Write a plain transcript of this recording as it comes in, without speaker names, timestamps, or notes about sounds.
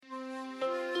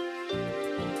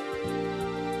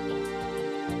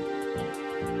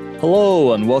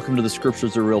Hello, and welcome to the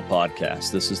Scriptures Are Real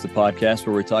podcast. This is the podcast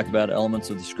where we talk about elements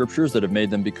of the Scriptures that have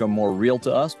made them become more real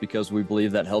to us because we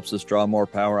believe that helps us draw more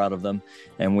power out of them,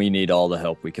 and we need all the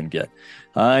help we can get.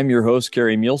 I'm your host,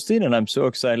 Kerry Muhlstein, and I'm so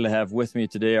excited to have with me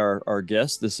today our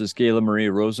guest. This is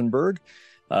Gaylamarie Rosenburg,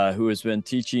 who has been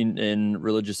teaching in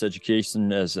religious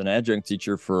education as an adjunct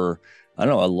teacher for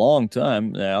a long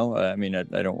time now. I mean,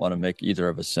 I don't want to make either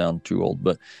of us sound too old,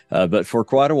 but for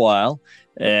quite a while.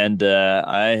 And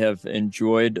I have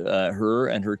enjoyed her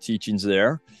and her teachings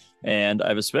there. And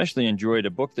I've especially enjoyed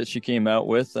a book that she came out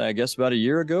with, I guess, about a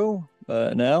year ago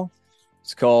now.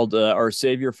 It's called Our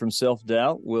Savior from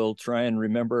Self-Doubt. We'll try and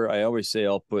remember. I always say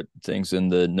I'll put things in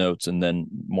the notes, and then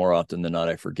more often than not,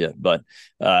 I forget. But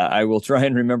I will try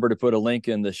and remember to put a link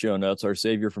in the show notes. Our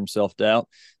Savior from Self-Doubt.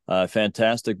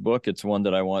 Fantastic book. It's one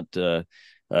that I want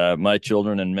my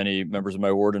children and many members of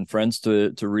my ward and friends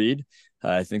to read.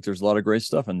 I think there's a lot of great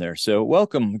stuff in there. So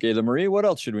welcome, Gaylamarie. What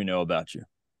else should we know about you?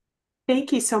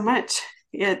 Thank you so much.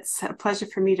 It's a pleasure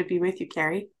for me to be with you,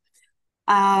 Kerry.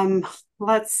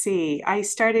 Let's see. I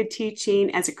started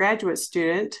teaching as a graduate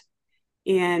student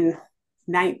in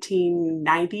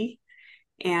 1990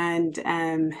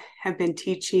 and have been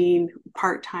teaching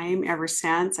part-time ever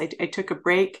since. I took a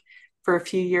break for a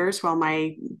few years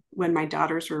when my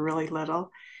daughters were really little,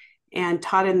 and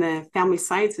taught in the Family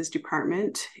Sciences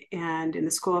department and in the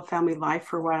School of Family Life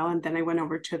for a while. And then I went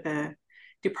over to the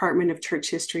Department of Church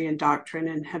History and Doctrine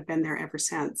and have been there ever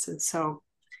since. And so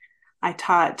I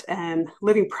taught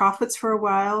Living Prophets for a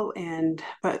while,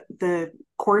 but the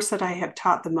course that I have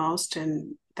taught the most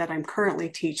and that I'm currently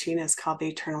teaching is called The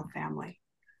Eternal Family,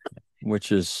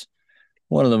 which is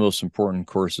one of the most important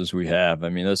courses we have. I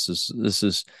mean, this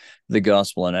is the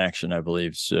gospel in action, I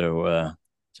believe. So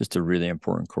just a really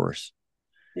important course.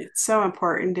 It's so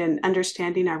important in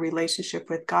understanding our relationship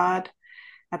with God,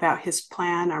 about his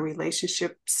plan, our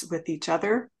relationships with each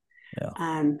other,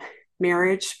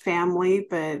 marriage, family,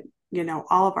 but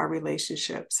all of our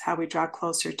relationships, how we draw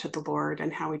closer to the Lord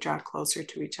and how we draw closer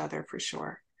to each other for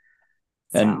sure.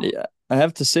 And I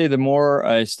have to say, the more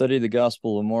I study the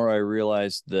gospel, the more I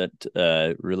realize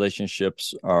that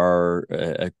relationships are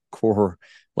a core,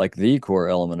 like the core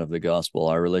element of the gospel.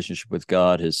 Our relationship with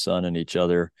God, his son, and each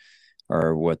other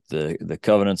are what the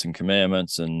covenants and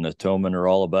commandments and atonement are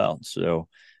all about. So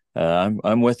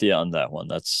I'm with you on that one.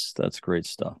 That's great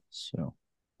stuff. So.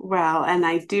 Well, and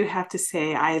I do have to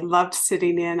say, I loved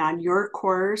sitting in on your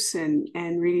course and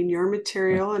reading your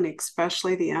material, and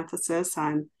especially the emphasis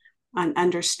on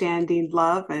understanding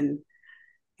love and,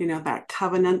 that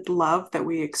covenant love that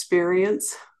we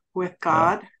experience with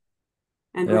God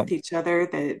and with each other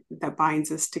that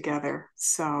binds us together.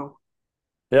 So.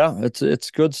 Yeah,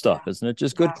 it's good stuff, isn't it?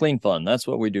 Just good, clean fun. That's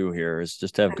what we do here, is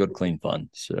just have good, clean fun.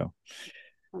 So.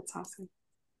 That's awesome.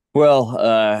 Well,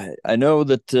 I know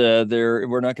that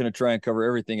we're not going to try and cover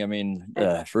everything. I mean,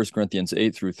 1 Corinthians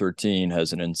 8 through 13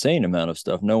 has an insane amount of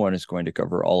stuff. No one is going to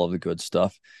cover all of the good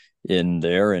stuff in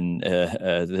there in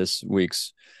this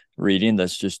week's reading.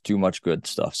 That's just too much good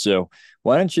stuff. So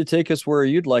why don't you take us where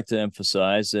you'd like to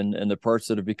emphasize and the parts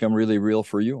that have become really real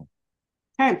for you?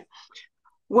 Okay.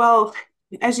 Well,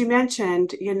 as you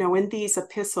mentioned, in these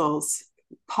epistles,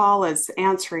 Paul is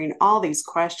answering all these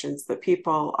questions that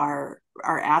people are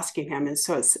asking him. And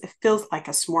so it feels like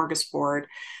a smorgasbord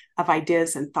of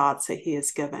ideas and thoughts that he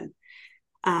has given.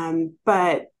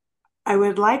 But I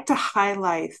would like to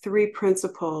highlight three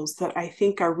principles that I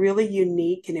think are really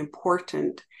unique and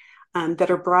important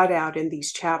that are brought out in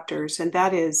these chapters. And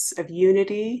that is of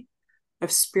unity,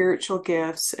 of spiritual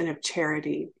gifts, and of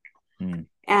charity.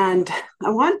 And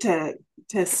I want to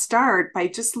start by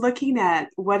just looking at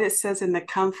what it says in the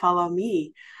Come Follow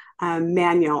Me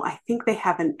manual. I think they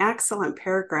have an excellent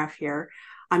paragraph here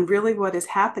on really what is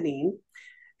happening,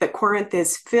 that Corinth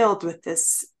is filled with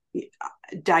this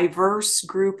diverse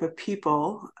group of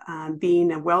people,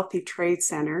 being a wealthy trade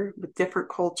center with different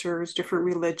cultures, different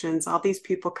religions, all these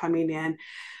people coming in.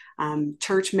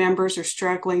 Church members are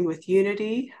struggling with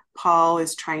unity. Paul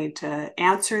is trying to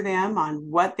answer them on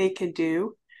what they can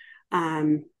do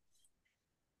to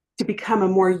become a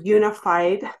more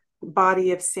unified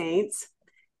body of saints.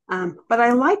 But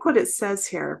I like what it says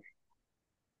here.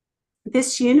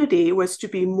 This unity was to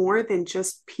be more than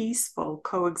just peaceful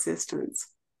coexistence.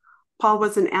 Paul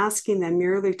wasn't asking them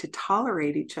merely to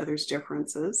tolerate each other's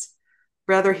differences.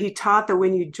 Rather, he taught that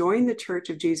when you join the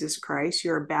Church of Jesus Christ,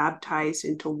 you're baptized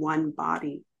into one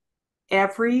body.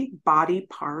 Every body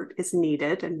part is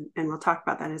needed, and we'll talk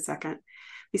about that in a second.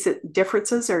 He said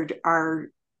differences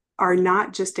are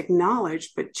not just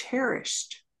acknowledged, but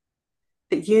cherished.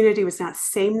 That unity was not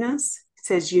sameness,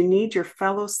 says, you need your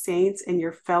fellow saints and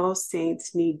your fellow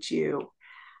saints need you.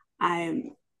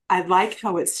 I like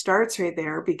how it starts right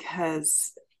there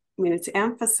because, I mean, it's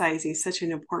emphasizing such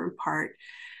an important part,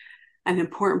 an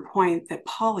important point that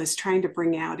Paul is trying to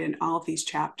bring out in all of these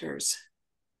chapters,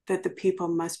 that the people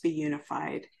must be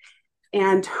unified.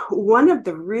 And one of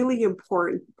the really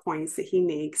important points that he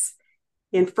makes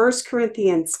in 1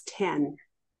 Corinthians 10,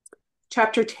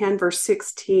 chapter 10, verse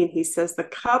 16, he says, the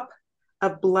cup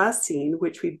of blessing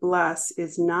which we bless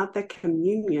is not the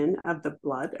communion of the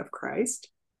blood of Christ.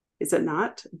 Is it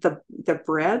not? The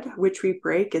bread which we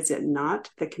break, is it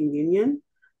not the communion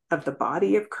of the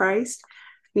body of Christ?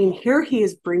 I mean, here he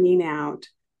is bringing out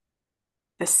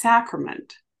the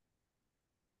sacrament.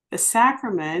 The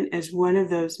sacrament is one of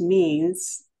those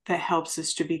means that helps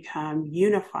us to become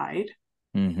unified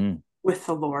with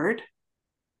the Lord.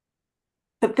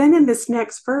 But then in this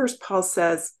next verse, Paul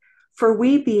says, for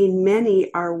we being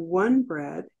many are one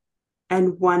bread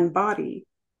and one body,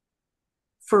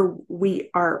 for we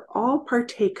are all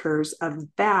partakers of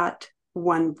that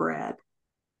one bread.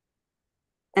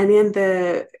 And in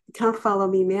the Come Follow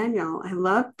Me manual, I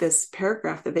love this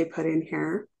paragraph that they put in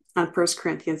here on 1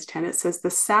 Corinthians 10. It says, the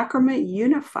sacrament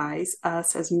unifies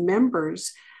us as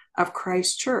members of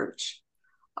Christ's church.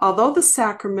 Although the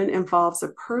sacrament involves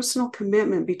a personal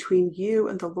commitment between you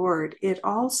and the Lord, it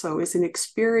also is an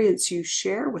experience you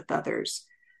share with others.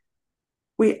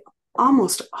 We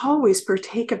almost always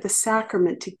partake of the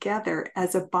sacrament together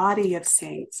as a body of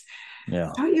saints.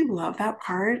 Yeah. Don't you love that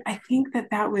part? I think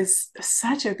that was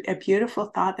such a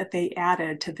beautiful thought that they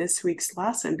added to this week's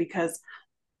lesson, because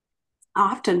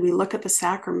often we look at the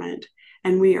sacrament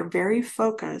and we are very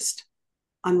focused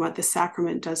on what the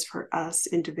sacrament does for us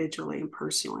individually and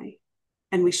personally.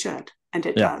 And we should, and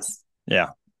it does. Yeah.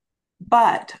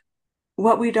 But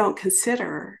what we don't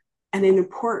consider, and an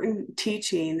important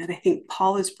teaching that I think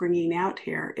Paul is bringing out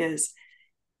here, is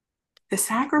the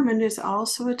sacrament is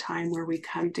also a time where we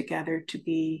come together to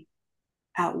be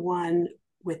at one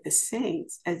with the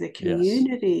saints, as a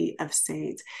community of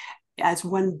saints, as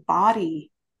one body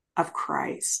of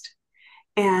Christ.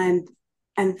 And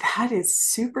that is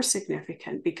super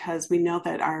significant, because we know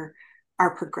that our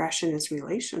progression is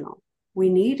relational. We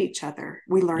need each other.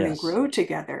 We learn and grow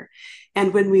together.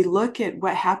 And when we look at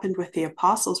what happened with the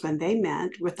apostles when they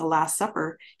met with the Last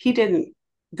Supper, he didn't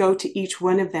go to each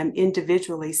one of them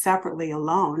individually, separately,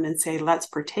 alone, and say, let's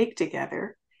partake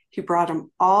together. He brought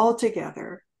them all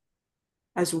together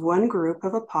as one group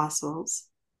of apostles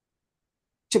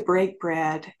to break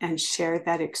bread and share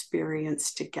that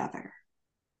experience together.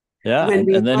 Yeah,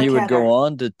 and then he would go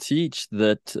on to teach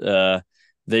that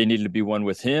they needed to be one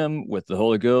with him, with the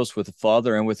Holy Ghost, with the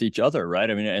Father, and with each other, right?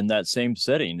 I mean, in that same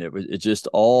setting, it just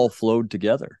all flowed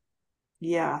together.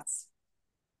 Yes.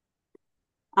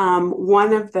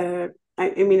 One of the,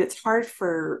 I mean, it's hard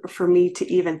for me to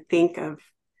even think of,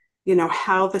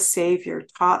 how the Savior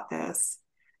taught this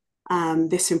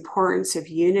importance of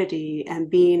unity and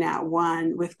being at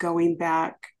one, with going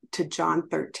back to John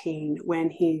 13, when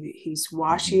he's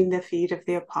washing the feet of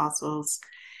the apostles,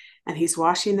 and he's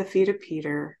washing the feet of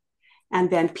Peter. And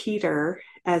then Peter,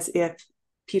 as if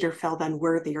Peter felt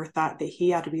unworthy or thought that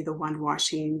he ought to be the one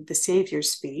washing the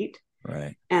Savior's feet,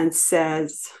 right, and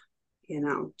says,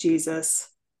 Jesus,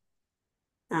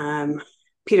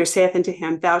 Peter saith unto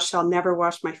him, thou shalt never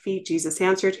wash my feet. Jesus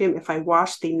answered him, if I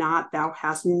wash thee not, thou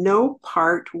hast no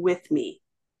part with me.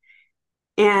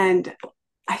 And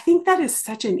I think that is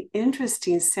such an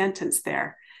interesting sentence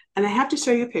there. And I have to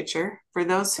show you a picture for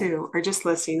those who are just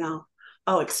listening.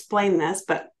 I'll explain this,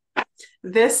 but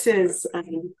this is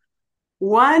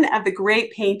one of the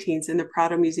great paintings in the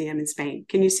Prado Museum in Spain.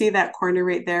 Can you see that corner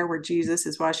right there where Jesus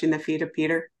is washing the feet of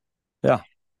Peter? Yeah.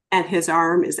 And his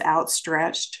arm is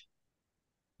outstretched.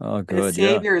 Oh, good. The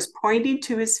Savior is pointing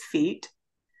to his feet.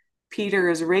 Peter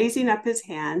is raising up his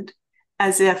hand,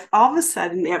 as if all of a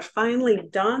sudden it finally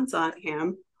dawns on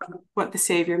him what the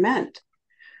Savior meant.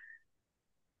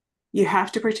 You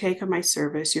have to partake of my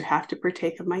service. You have to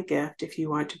partake of my gift if you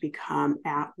want to become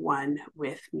at one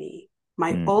with me.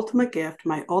 My ultimate gift,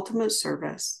 my ultimate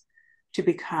service, to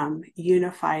become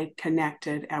unified,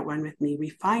 connected, at one with me,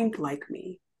 refined like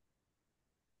me.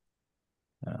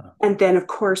 And then, of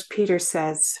course, Peter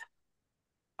says,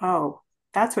 oh,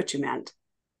 that's what you meant.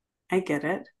 I get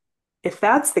it. If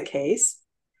that's the case,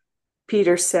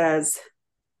 Peter says,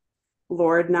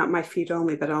 Lord, not my feet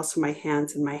only, but also my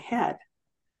hands and my head.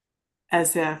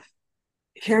 As if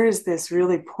here is this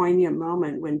really poignant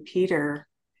moment when Peter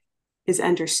is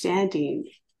understanding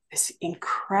this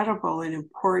incredible and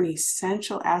important,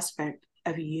 essential aspect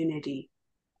of unity,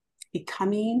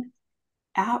 becoming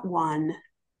at one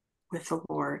with the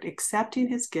Lord, accepting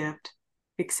his gift,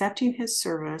 accepting his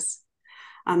service.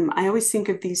 I always think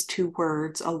of these two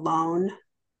words, alone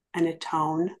and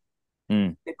atone.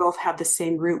 Mm. They both have the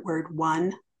same root word,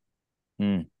 one,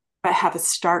 Mm. but have a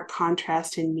stark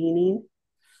contrast in meaning.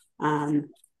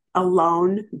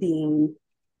 Alone being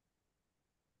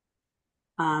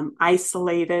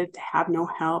isolated, to have no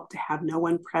help, to have no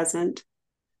one present,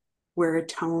 where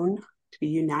atone, to be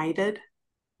united,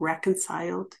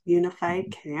 reconciled,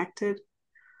 unified, connected.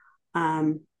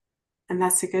 And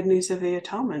that's the good news of the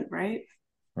atonement, right?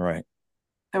 Right.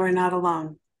 That we're not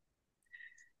alone,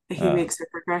 that he Uh, makes the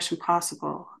progression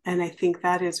possible. And I think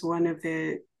that is one of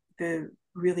the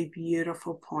really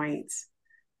beautiful points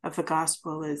of the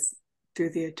gospel is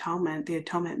through the atonement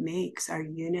makes our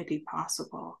unity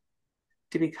possible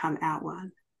to become at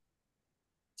one.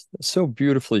 so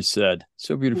beautifully said.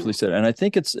 So beautifully said. And I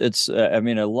think I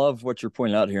mean, I love what you're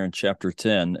pointing out here in chapter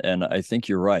 10. And I think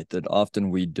you're right that often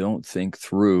we don't think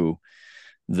through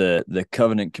the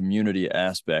covenant community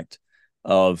aspect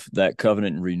of that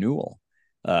covenant renewal.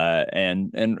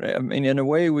 And I mean, in a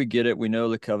way, we get it. We know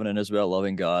the covenant is about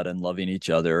loving God and loving each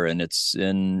other, and it's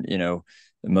in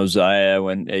Mosiah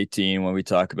 18 when we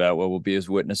talk about, well, we'll be as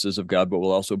witnesses of God, but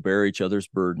we'll also bear each other's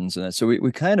burdens, and so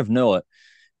we kind of know it.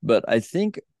 But I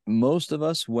think most of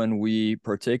us, when we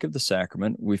partake of the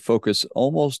sacrament, we focus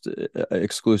almost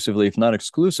exclusively, if not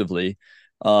exclusively,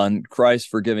 on Christ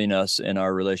forgiving us in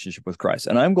our relationship with Christ.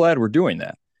 And I'm glad we're doing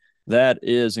that. That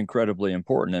is incredibly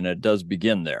important, and it does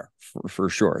begin there for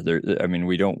sure. I mean,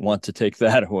 we don't want to take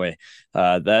that away.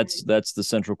 That's the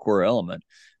central core element.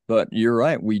 But you're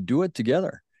right, we do it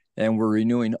together, and we're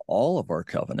renewing all of our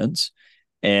covenants.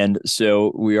 And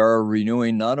so we are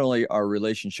renewing not only our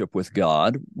relationship with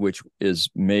God, which is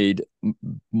made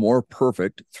more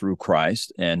perfect through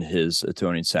Christ and his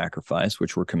atoning sacrifice,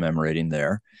 which we're commemorating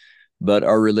there, but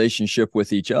our relationship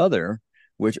with each other,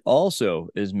 which also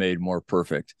is made more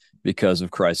perfect because of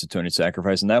Christ's atoning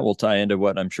sacrifice. And that will tie into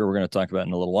what I'm sure we're going to talk about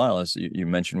in a little while, as you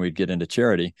mentioned we'd get into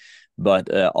charity. But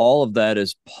all of that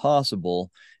is possible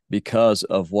because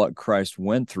of what Christ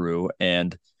went through.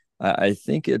 And I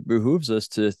think it behooves us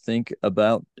to think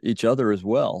about each other as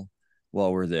well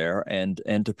while we're there, and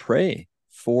to pray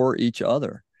for each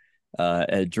other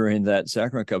during that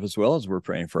sacrament cup, as well as we're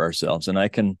praying for ourselves. And I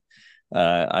can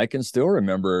still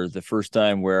remember the first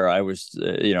time where I was,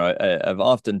 I've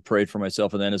often prayed for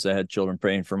myself, and then as I had children,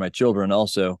 praying for my children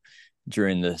also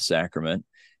during the sacrament.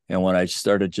 And when I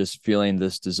started just feeling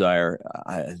this desire,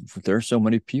 there are so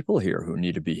many people here who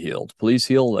need to be healed. Please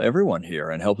heal everyone here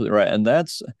and help. Right, and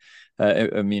that's,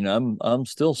 I mean, I'm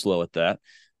still slow at that,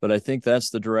 but I think that's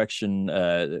the direction.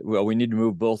 Well, we need to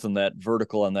move both in that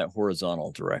vertical and that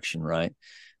horizontal direction, right?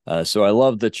 So I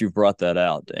love that you've brought that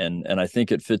out, and I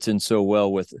think it fits in so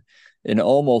well with, in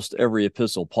almost every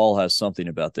epistle, Paul has something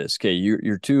about this. Okay,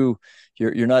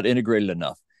 you're not integrated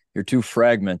enough. You're too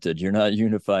fragmented. You're not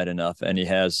unified enough. And he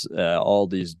has all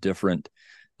these different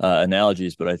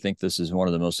analogies, but I think this is one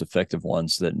of the most effective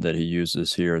ones that he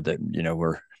uses here. That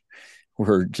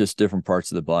we're just different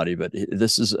parts of the body, but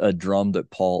this is a drum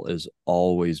that Paul is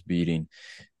always beating.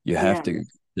 You have to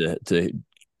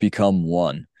become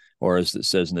one, or as it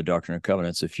says in the Doctrine and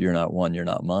Covenants, if you're not one, you're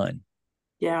not mine.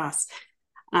 Yes.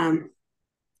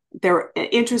 There an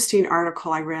interesting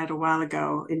article I read a while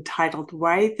ago entitled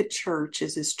 "Why the Church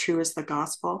is as True as the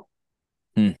Gospel"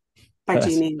 by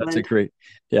Gene England.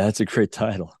 That's a great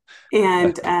title.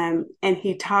 And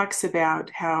he talks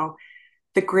about how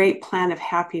the great plan of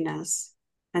happiness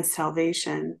and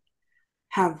salvation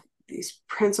have these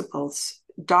principles,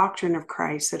 doctrine of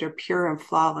Christ, that are pure and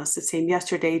flawless, the same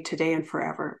yesterday, today, and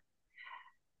forever.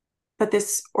 But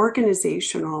this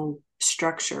organizational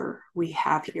structure we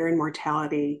have here in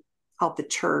mortality, called the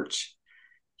church,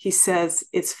 he says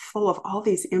it's full of all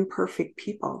these imperfect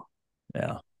people.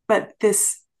 Yeah. But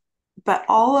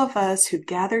all of us who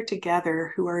gather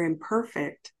together who are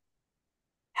imperfect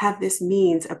have this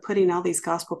means of putting all these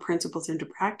gospel principles into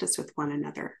practice with one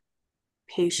another.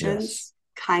 Patience,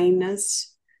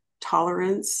 kindness,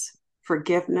 tolerance,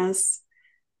 forgiveness,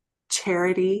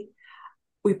 charity.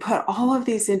 We put all of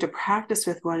these into practice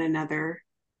with one another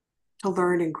to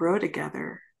learn and grow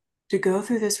together, to go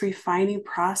through this refining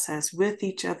process with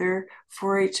each other,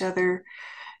 for each other,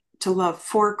 to love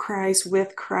for Christ,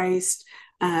 with Christ,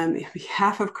 in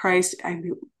behalf of Christ.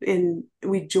 And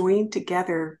we join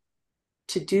together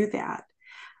to do that.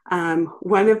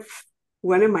 One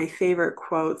of my favorite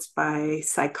quotes by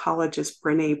psychologist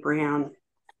Brene Brown.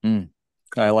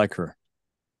 I like her.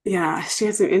 Yeah, she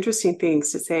has some interesting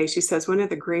things to say. She says one of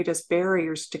the greatest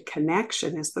barriers to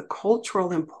connection is the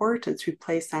cultural importance we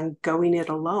place on going it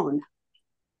alone.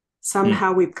 Mm.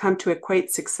 Somehow we've come to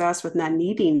equate success with not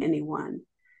needing anyone.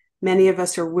 Many of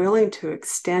us are willing to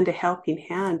extend a helping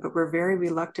hand, but we're very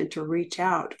reluctant to reach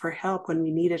out for help when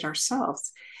we need it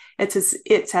ourselves. It's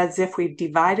as if we've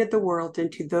divided the world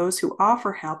into those who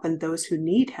offer help and those who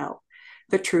need help.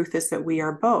 The truth is that we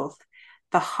are both.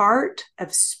 The heart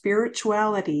of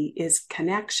spirituality is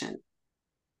connection.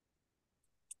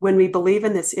 When we believe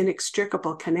in this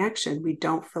inextricable connection, we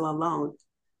don't feel alone.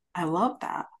 I love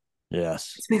that.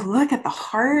 Yes. As we look at the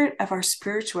heart of our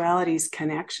spirituality's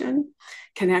connection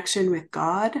with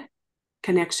God,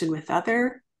 connection with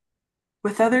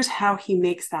others, how he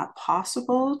makes that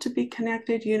possible to be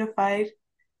connected, unified,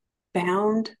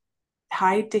 bound,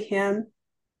 tied to him,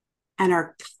 and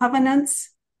our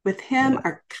covenants with him, Yeah.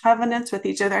 our covenants with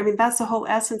each other. I mean, that's the whole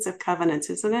essence of covenants,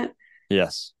 isn't it?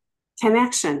 Yes.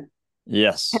 Connection.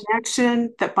 Yes.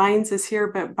 Connection that binds us here,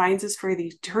 but binds us for the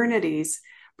eternities,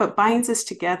 but binds us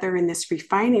together in this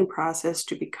refining process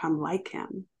to become like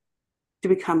him, to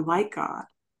become like God.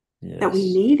 That we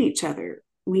Yes. need each other.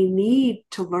 We need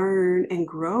to learn and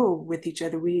grow with each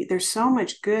other. There's so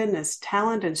much goodness,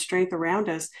 talent, and strength around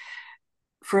us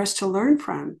for us to learn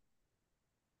from,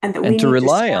 and that we And to need to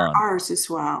rely share on. ours as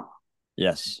well.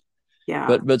 Yes.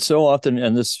 Yeah. But so often,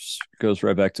 and this goes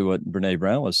right back to what Brene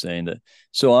Brown was saying, that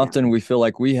so Yeah. often we feel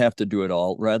like we have to do it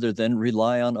all rather than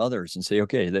rely on others and say,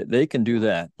 okay, they can do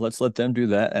that. Let's let them do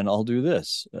that, and I'll do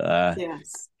this.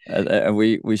 Yes. And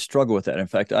we struggle with that. In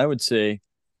fact, I would say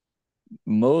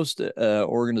most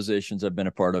organizations I've been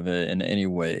a part of in any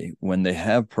way, when they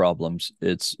have problems,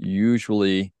 it's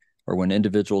usually, or when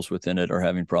individuals within it are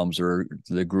having problems, or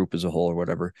the group as a whole or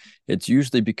whatever, it's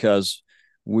usually because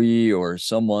we or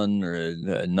someone or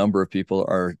a number of people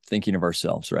are thinking of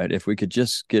ourselves, right? If we could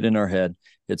just get in our head,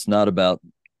 it's not about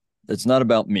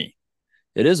me.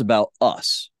 It is about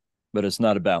us, but it's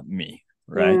not about me,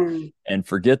 right? Mm. And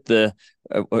forget the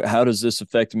how does this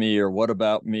affect me, or what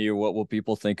about me, or what will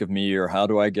people think of me, or how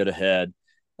do I get ahead,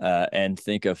 and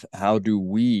think of how do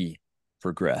we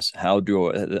progress?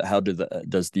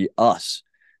 Does the us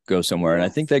go somewhere? And I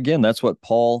think Yes. that, again, that's what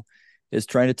Paul is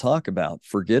trying to talk about.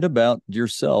 Forget about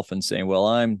yourself and saying, well,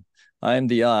 I'm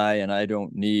the I and I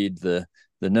don't need the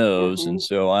nose, and Mm-hmm.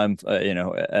 so I'm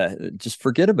just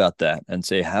forget about that and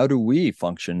say, how do we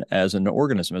function as an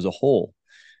organism, as a whole?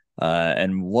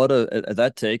 And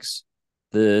that takes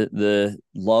the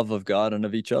love of God and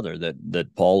of each other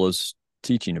that Paul is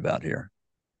teaching about here.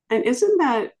 And isn't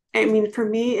that, I mean, for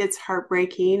me, it's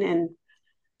heartbreaking. And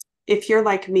if you're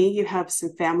like me, you have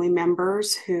some family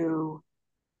members who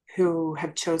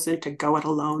have chosen to go it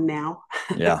alone now,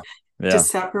 Yeah. to Yeah.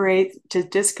 separate, to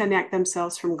disconnect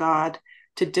themselves from God,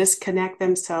 to disconnect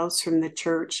themselves from the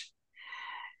church.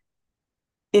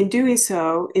 In doing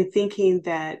so, in thinking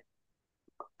that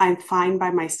I'm fine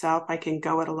by myself, I can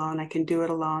go it alone, I can do it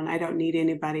alone, I don't need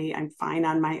anybody, I'm fine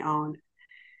on my own.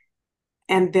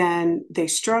 And then they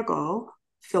struggle,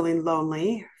 feeling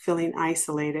lonely, feeling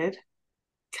isolated,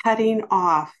 cutting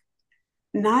off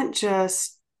not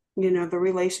just, the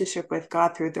relationship with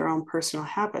God through their own personal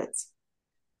habits,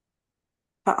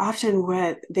 but often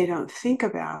what they don't think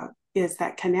about is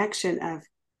that connection of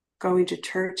going to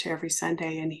church every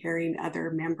Sunday and hearing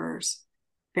other members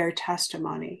their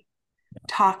testimony,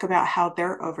 talk about how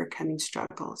they're overcoming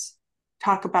struggles,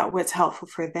 talk about what's helpful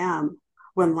for them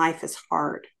when life is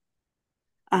hard,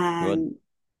 Good. um,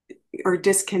 or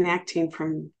disconnecting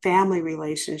from family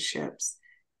relationships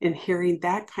and hearing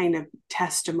that kind of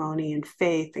testimony and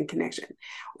faith and connection,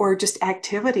 or just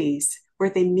activities where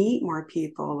they meet more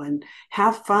people and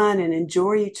have fun and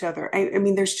enjoy each other. I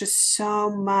mean, there's just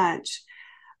so much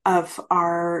of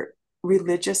our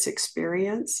religious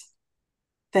experience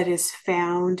that is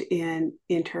found in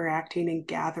interacting and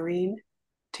gathering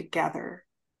together.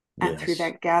 And through Yes.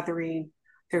 that gathering,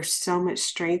 there's so much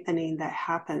strengthening that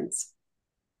happens.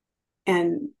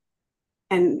 And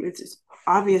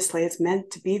obviously it's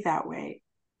meant to be that way,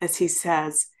 as he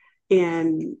says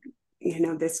in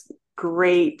this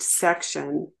great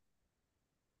section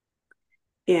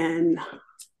in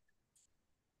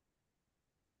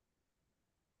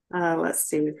let's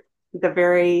see, the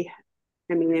very,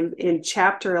 I mean, in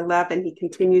chapter 11, he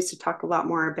continues to talk a lot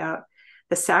more about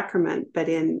the sacrament, but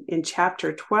in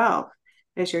chapter 12,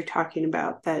 as you're talking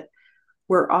about, that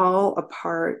we're all a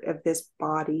part of this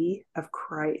body of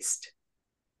Christ.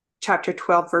 Chapter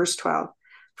 12, verse 12.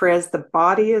 For as the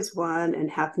body is one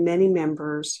and hath many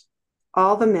members,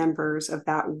 all the members of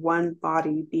that one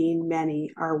body, being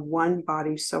many, are one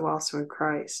body, so also in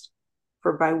Christ.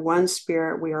 For by one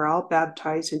Spirit we are all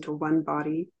baptized into one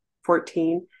body.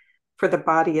 14. For the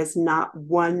body is not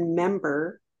one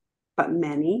member, but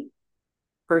many.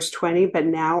 Verse 20, but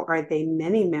now are they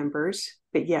many members,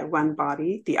 but yet one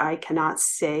body. The eye cannot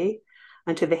say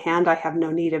unto the hand, I have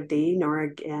no need of thee, nor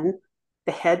again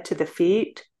the head to the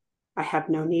feet, I have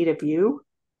no need of you.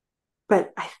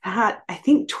 But I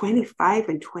think 25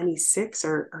 and 26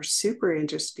 are super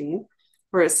interesting,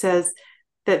 where it says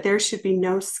that there should be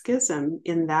no schism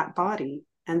in that body,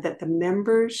 and that the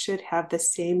members should have the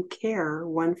same care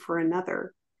one for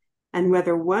another. And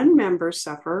whether one member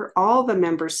suffer, all the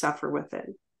members suffer with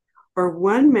it. Or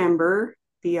one member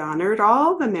be honored,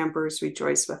 all the members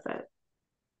rejoice with it.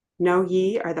 Know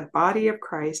ye are the body of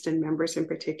Christ, and members in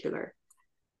particular.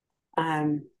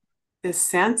 This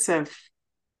sense of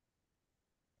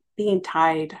being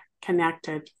tied,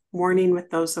 connected, mourning with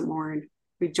those that mourn,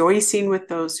 rejoicing with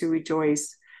those who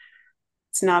rejoice.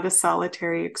 It's not a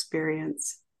solitary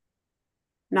experience.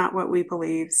 Not what we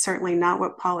believe, certainly not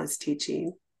what Paul is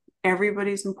teaching.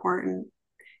 Everybody's important.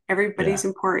 Everybody's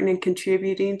important in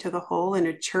contributing to the whole in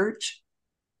a church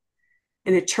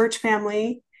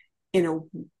family, in a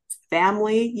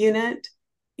family unit,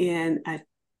 in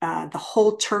the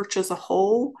whole church as a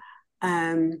whole.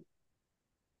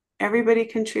 Everybody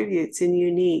contributes in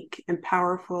unique and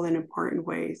powerful and important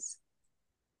ways.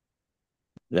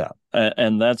 Yeah.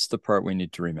 And that's the part we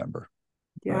need to remember.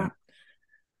 Yeah.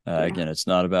 Right? Again, it's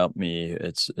not about me.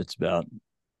 It's about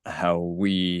how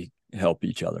we help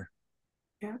each other.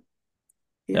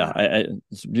 Yeah.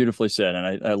 It's beautifully said.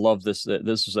 And I love this.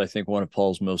 This is, I think, one of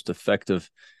Paul's most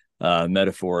effective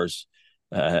metaphors,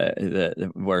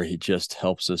 where he just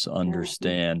helps us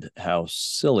understand how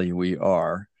silly we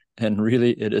are. And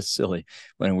really, it is silly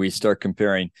when we start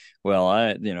comparing.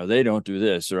 Well, they don't do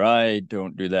this, or I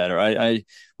don't do that, or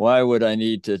why would I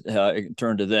need to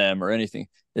turn to them or anything?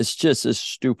 It's just as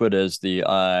stupid as the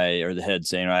eye or the head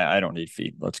saying, I don't need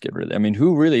feet. Let's get rid of it. I mean,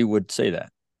 who really would say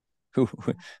that? Who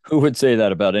would say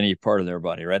that about any part of their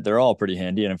body, right? They're all pretty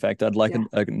handy. And in fact, I'd like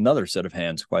another set of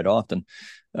hands quite often.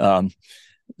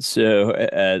 So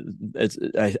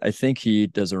I think he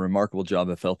does a remarkable job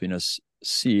of helping us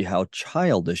see how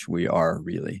childish we are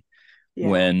really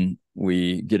when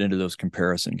we get into those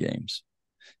comparison games.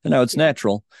 And now it's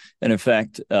natural. And in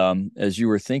fact, as you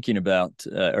were thinking about,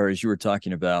 or as you were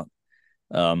talking about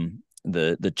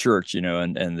the church,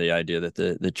 and the idea that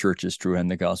the church is true and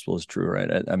the gospel is true,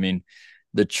 right? I mean,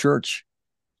 the church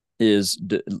is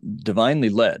divinely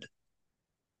led,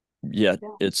 yet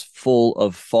it's full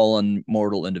of fallen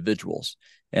mortal individuals.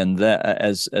 And that,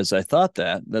 as I thought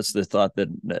that's the thought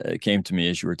that came to me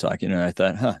as you were talking. And I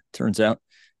thought, turns out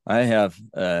I have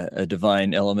a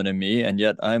divine element in me, and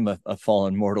yet I'm a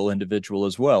fallen mortal individual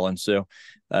as well. And so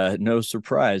no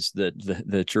surprise that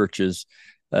the church is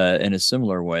in a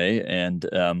similar way.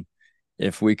 And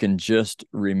if we can just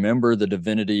remember the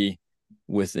divinity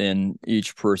within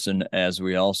each person as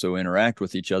we also interact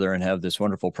with each other and have this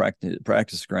wonderful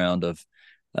practice ground of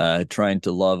trying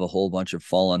to love a whole bunch of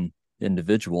fallen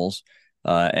individuals,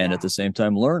 and at the same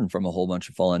time learn from a whole bunch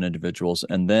of fallen individuals,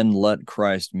 and then let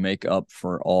Christ make up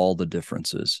for all the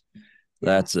differences.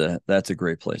 That's a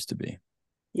great place to be.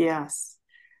 Yes.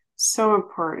 So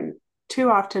important. Too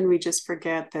often we just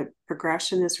forget that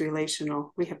progression is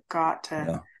relational. We have got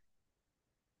to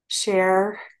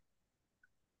share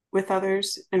with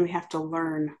others, and we have to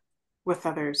learn with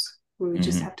others. We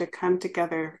just have to come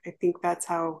together. I think that's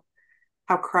how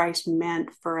Christ meant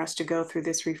for us to go through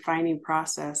this refining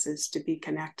process, is to be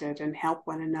connected and help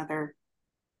one another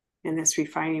in this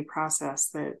refining process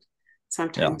that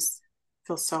sometimes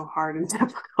feels so hard and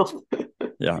difficult.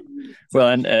 Well,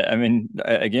 and I mean,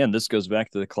 again, this goes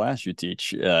back to the class you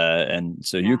teach. And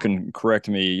so you can correct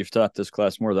me. You've taught this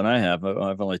class more than I have.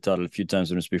 I've only taught it a few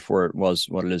times before it was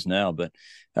what it is now. But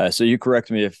so you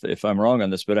correct me if I'm wrong on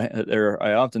this. But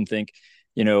I often think,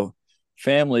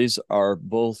 families are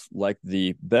both like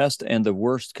the best and the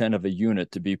worst kind of a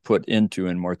unit to be put into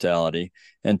in mortality,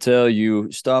 until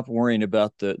you stop worrying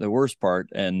about the worst part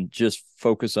and just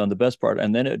focus on the best part.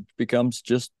 And then it becomes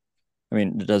just,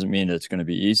 it doesn't mean it's going to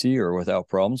be easy or without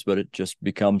problems, but it just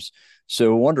becomes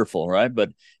so wonderful, right? But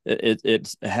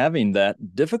it's having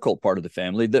that difficult part of the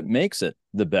family that makes it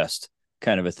the best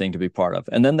kind of a thing to be part of.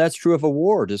 And then that's true of a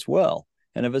ward as well,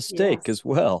 and of a stake as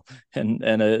well, and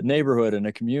a neighborhood and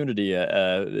a community.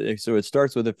 So it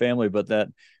starts with a family, but that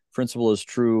principle is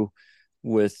true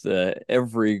with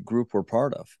every group we're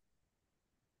part of.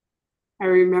 I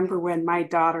remember when my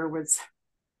daughter was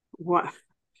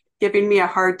giving me a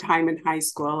hard time in high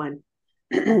school, and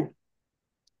I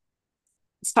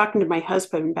was talking to my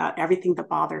husband about everything that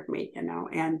bothered me, and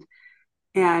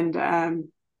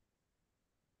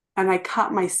I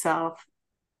caught myself,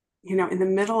 in the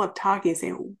middle of talking,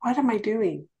 saying, what am I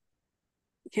doing?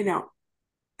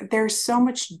 there's so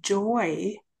much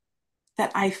joy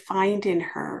that I find in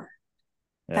her,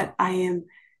 Yeah. that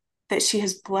that she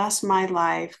has blessed my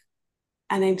life.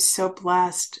 And I'm so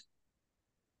blessed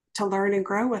to learn and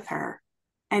grow with her.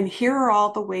 And here are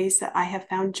all the ways that I have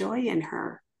found joy in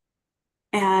her.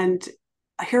 And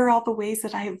here are all the ways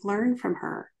that I have learned from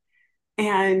her.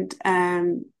 And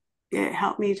it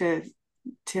helped me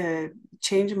to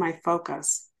change my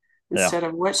focus Yeah. instead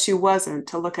of what she wasn't,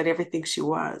 to look at everything she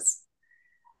was,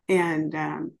 and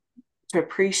to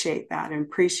appreciate that and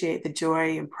appreciate the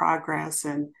joy and progress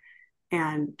and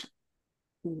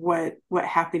what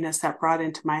happiness that brought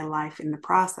into my life in the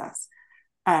process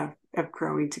of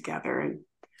growing together. And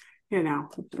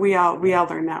we all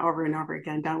learn that over and over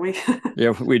again, don't we?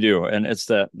 Yeah, we do. And it's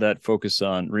that focus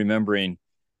on remembering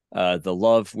the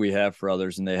love we have for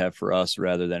others and they have for us,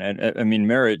 rather than, and I mean,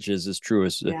 marriage is as true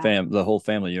as Yeah. the whole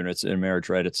family units in marriage,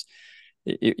 right? It's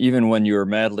even when you're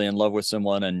madly in love with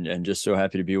someone and just so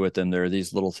happy to be with them, there are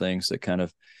these little things that kind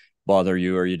of bother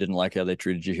you, or you didn't like how they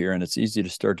treated you here. And it's easy to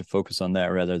start to focus on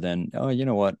that rather than, oh, you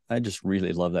know what? I just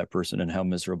really love that person and how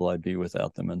miserable I'd be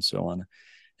without them, and so on.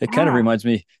 It kind of Ah, reminds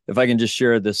me, if I can just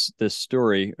share this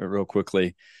story real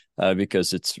quickly,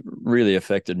 because it's really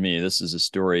affected me. This is a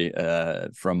story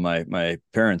from my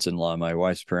parents-in-law, my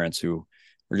wife's parents, who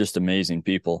were just amazing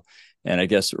people. And I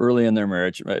guess early in their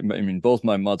marriage, I mean, both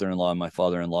my mother-in-law and my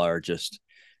father-in-law are just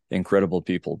incredible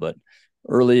people. But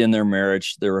early in their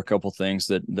marriage, there were a couple things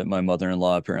that my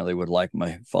mother-in-law apparently would like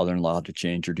my father-in-law to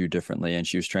change or do differently, and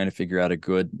she was trying to figure out a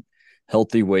good,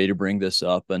 healthy way to bring this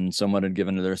up. And someone had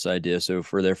given her this idea. So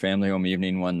for their family home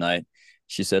evening one night,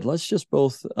 she said, let's just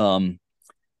both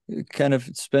kind of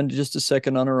spend just a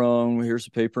second on our own. Here's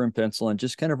a paper and pencil, and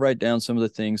just kind of write down some of the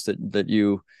things that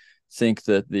you think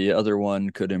that the other one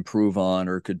could improve on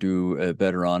or could do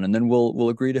better on, and then we'll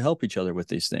agree to help each other with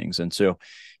these things. And so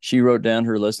she wrote down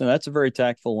her list, and that's a very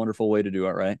tactful, wonderful way to do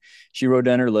it, right? She wrote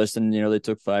down her list, and they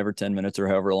took 5 or 10 minutes or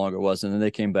however long it was, and then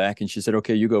they came back and she said,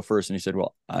 okay, you go first. And he said,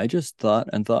 well, I just thought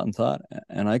and thought and thought,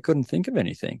 and I couldn't think of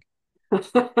anything.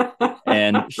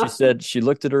 And she said she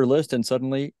looked at her list and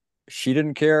suddenly she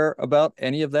didn't care about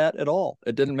any of that at all.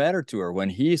 It didn't matter to her. When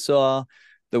he saw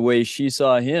the way she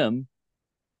saw him,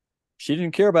 she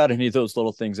didn't care about any of those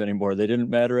little things anymore. They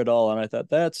didn't matter at all. And I thought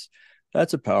that's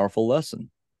a powerful lesson.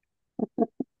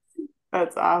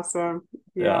 that's awesome.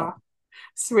 Yeah. Yeah.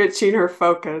 Switching her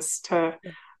focus to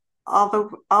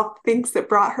all things that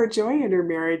brought her joy in her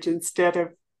marriage instead of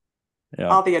Yeah.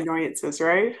 all the annoyances,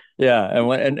 right? Yeah.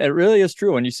 And it really is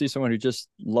true. When you see someone who just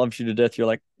loves you to death, you're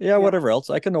like, yeah, Yeah. whatever else.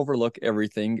 I can overlook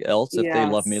everything else. If they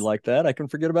love me Yes. like that, I can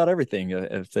forget about everything.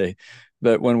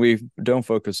 But when we don't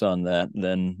focus on that,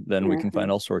 then we can Mm-hmm.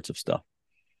 find all sorts of stuff.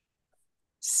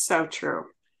 So true.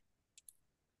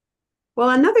 Well,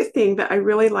 another thing that I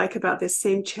really like about this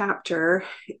same chapter,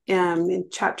 in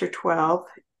chapter 12,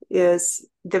 is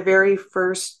the very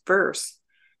first verse.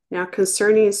 Now,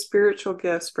 concerning spiritual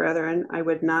gifts, brethren, I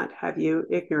would not have you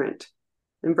ignorant.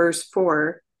 In verse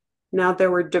 4, now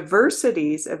there were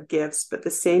diversities of gifts, but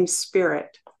the same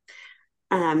Spirit.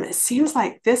 It seems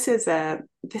like this is a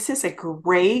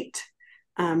great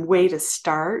way to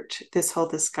start this whole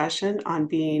discussion on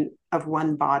being of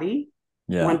one body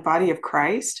Yeah. of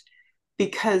Christ,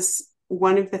 because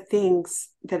one of the things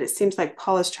that it seems like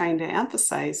Paul is trying to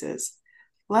emphasize is,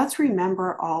 let's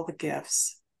remember all the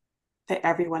gifts that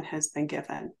everyone has been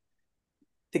given.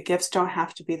 The gifts don't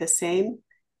have to be the same.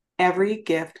 Every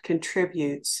gift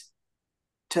contributes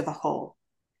to the whole.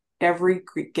 Every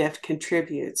gift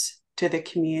contributes to the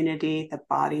community, the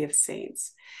body of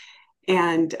saints.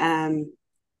 And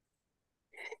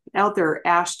Elder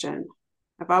Ashton,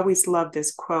 I've always loved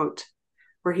this quote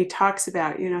where he talks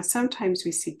about, sometimes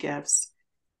we see gifts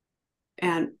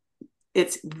and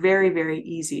it's very, very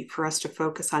easy for us to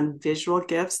focus on visual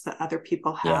gifts that other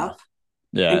people Yeah. have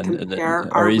Yeah. and And compare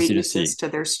are our easy to weaknesses see. to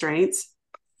their strengths.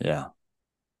 Yeah.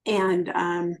 And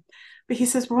but he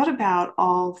says, what about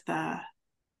all the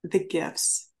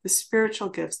gifts, the spiritual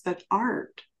gifts that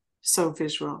aren't so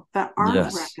visual, that aren't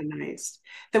Yes. recognized,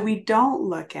 that we don't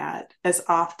look at as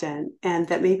often, and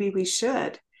that maybe we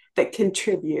should, that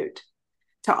contribute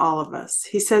to all of us.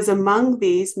 He says, among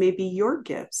these may be your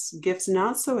gifts, gifts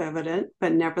not so evident,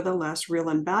 but nevertheless real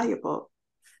and valuable.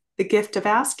 The gift of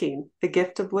asking, the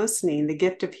gift of listening, the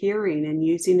gift of hearing and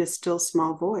using a still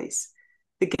small voice,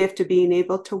 the gift of being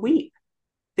able to weep,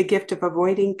 the gift of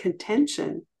avoiding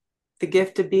contention, the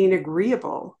gift of being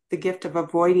agreeable, the gift of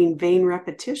avoiding vain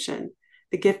repetition,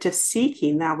 the gift of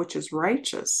seeking that which is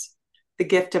righteous, the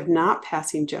gift of not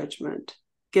passing judgment,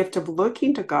 gift of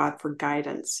looking to God for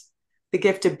guidance, the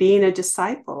gift of being a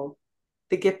disciple,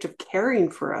 the gift of caring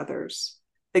for others,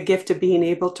 the gift of being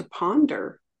able to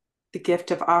ponder, the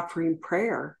gift of offering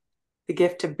prayer, the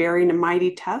gift of bearing a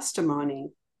mighty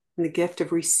testimony, and the gift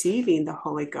of receiving the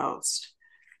Holy Ghost.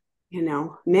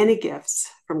 Many gifts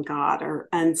from God are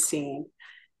unseen.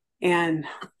 And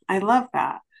I love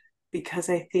that because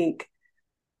I think,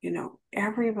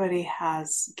 everybody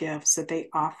has gifts that they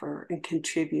offer and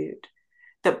contribute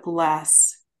that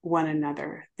bless one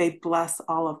another. They bless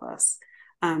all of us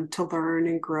to learn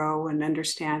and grow and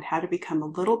understand how to become a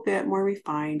little bit more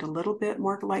refined, a little bit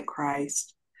more like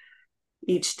Christ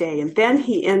each day. And then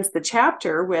he ends the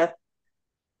chapter with,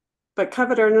 but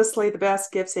covet earnestly the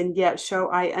best gifts, and yet show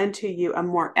I unto you a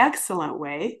more excellent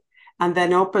way. And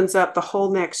then opens up the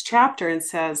whole next chapter and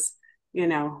says,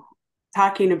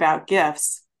 talking about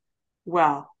gifts,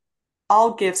 well,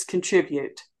 all gifts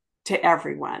contribute to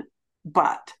everyone,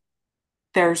 but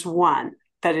there's one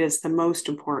that is the most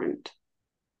important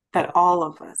that all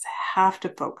of us have to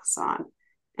focus on,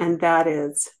 and that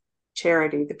is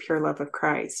charity, the pure love of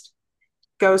Christ.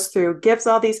 Goes through, gives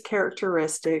all these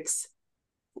characteristics.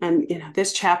 And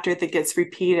this chapter that gets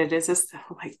repeated, is this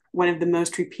like one of the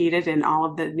most repeated in all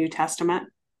of the New Testament?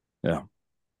 Yeah.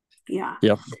 Yeah.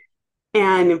 Yep.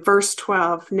 And in verse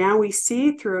 12, now we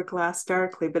see through a glass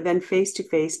darkly, but then face to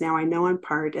face. Now I know in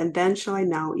part, and then shall I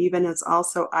know, even as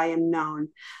also I am known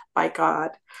by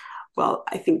God. Well,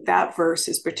 I think that verse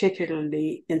is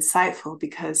particularly insightful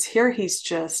because here he's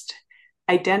just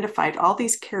identified all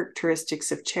these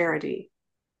characteristics of charity.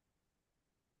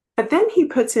 But then he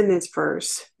puts in this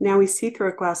verse, now we see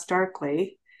through a glass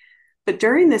darkly. But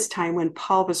during this time when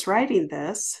Paul was writing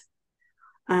this,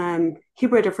 he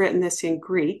would have written this in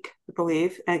Greek, I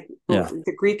believe.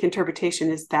 The Greek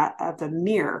interpretation is that of the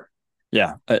mirror.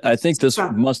 Yeah, I think this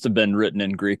must have been written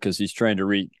in Greek because he's trying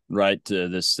to write to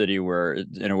this city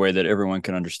in a way that everyone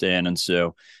can understand. And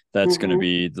so that's going to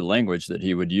be the language that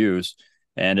he would use.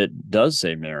 And it does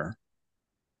say mirror.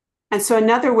 And so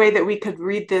another way that we could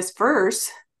read this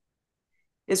verse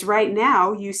is right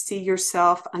now you see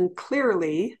yourself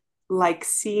unclearly, like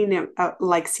seeing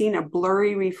a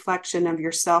blurry reflection of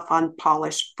yourself on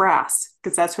polished brass,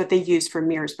 because that's what they used for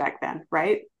mirrors back then,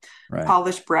 right?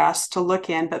 Polished brass to look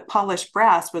in, but polished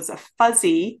brass was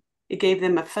it gave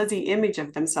them a fuzzy image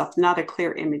of themselves, not a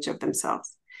clear image of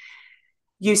themselves.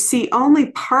 You see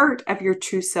only part of your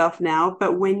true self now,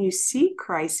 but when you see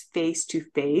Christ face to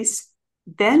face,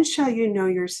 then shall you know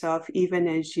yourself even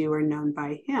as you are known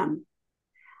by him.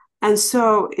 And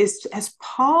so as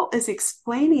Paul is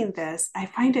explaining this, I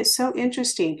find it so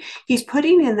interesting. He's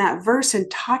putting in that verse and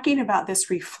talking about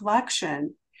this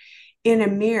reflection in a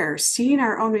mirror, seeing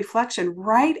our own reflection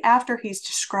right after he's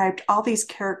described all these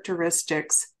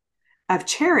characteristics of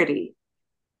charity.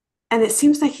 And it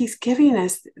seems like he's giving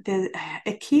us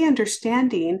a key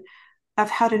understanding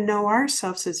of how to know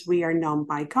ourselves as we are known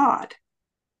by God.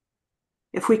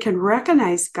 If we can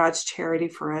recognize God's charity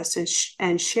for us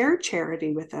and share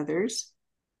charity with others,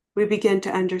 we begin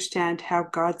to understand how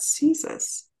God sees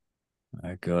us.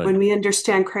 Good. When we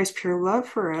understand Christ's pure love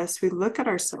for us, we look at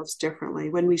ourselves differently.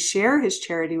 When we share his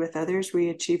charity with others, we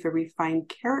achieve a refined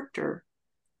character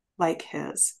like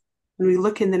his. When we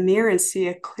look in the mirror and see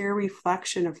a clear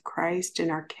reflection of Christ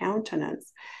in our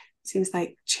countenance, it seems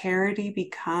like charity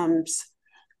becomes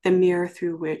the mirror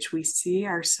through which we see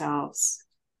ourselves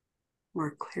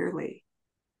more clearly.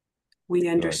 We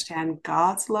understand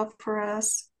God's love for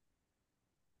us.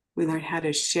 We learn how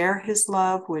to share his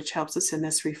love, which helps us in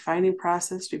this refining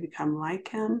process to become like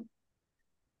him.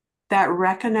 That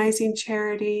recognizing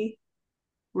charity,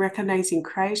 recognizing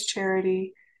Christ's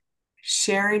charity,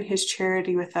 sharing his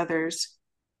charity with others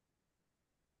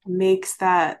makes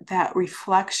that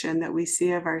reflection that we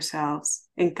see of ourselves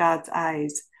in God's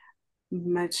eyes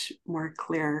much more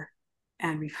clear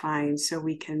and refined, so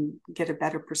we can get a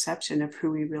better perception of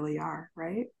who we really are,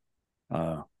 right?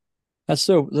 That's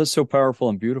so powerful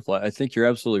and beautiful. I think you're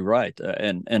absolutely right.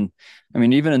 And I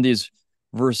mean, even in these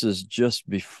verses just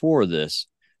before this,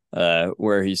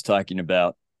 where he's talking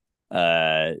about,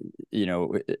 we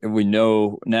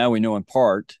know in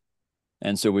part,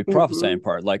 and so we prophesy in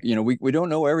part. Like, we don't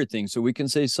know everything, so we can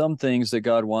say some things that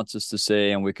God wants us to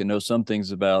say, and we can know some things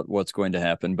about what's going to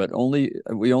happen, but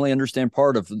we only understand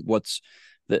part of what's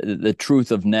the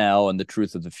truth of now and the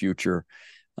truth of the future.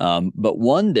 But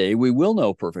one day we will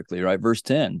know perfectly, right? Verse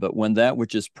 10, but when that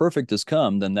which is perfect has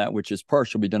come, then that which is part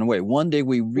shall be done away. One day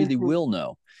we really will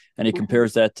know. And he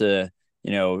compares that to,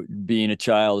 being a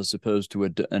child as opposed to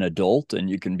an adult, and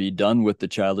you can be done with the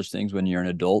childish things when you're an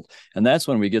adult. And that's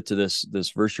when we get to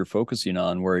this verse you're focusing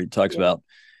on, where he talks about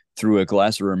through a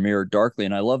glass or a mirror darkly.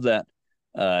 And I love that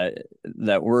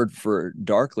word for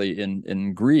darkly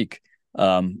in Greek.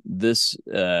 This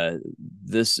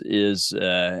is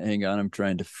hang on, I'm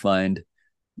trying to find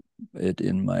it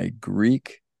in my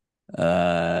Greek.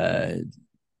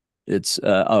 It's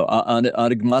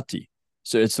enigmati.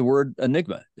 So it's the word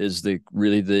enigma is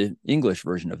really the English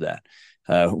version of that.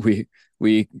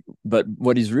 We but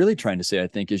what he's really trying to say, I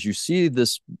think, is you see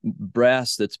this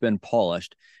brass that's been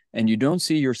polished, and you don't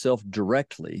see yourself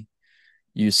directly.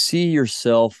 You see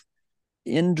yourself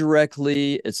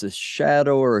indirectly. It's a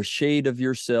shadow or a shade of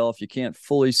yourself. You can't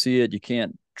fully see it. You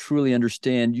can't truly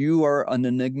understand. You are an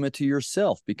enigma to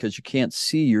yourself because you can't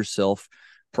see yourself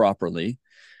properly.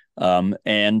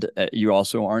 And you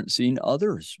also aren't seeing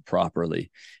others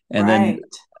properly. And then,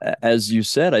 Right. as you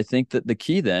said, I think that the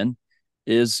key then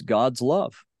is God's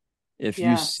love. If you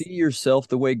Yes. see yourself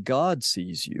the way God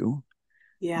sees you,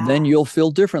 then Yeah. you'll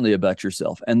feel differently about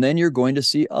yourself. And then you're going to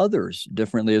see others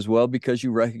differently as well because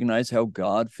you recognize how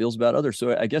God feels about others.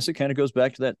 So I guess it kind of goes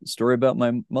back to that story about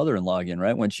my mother-in-law again,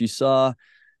 right? When she saw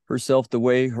herself the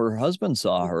way her husband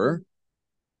saw her,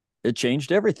 Mm-hmm. it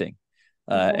changed everything.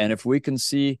 Right. And if we can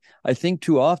see, I think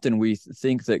too often we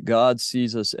think that God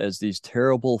sees us as these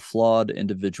terrible, flawed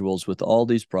individuals with all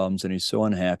these problems, and he's so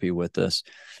unhappy with us.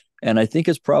 And I think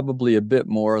it's probably a bit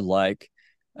more like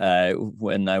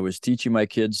when I was teaching my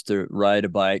kids to ride a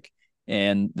bike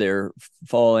and they're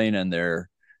falling and they're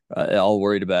all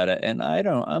worried about it. And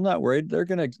I'm not worried. They're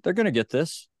gonna get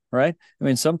this, right? I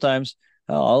mean, sometimes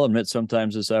I'll admit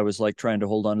sometimes as I was like trying to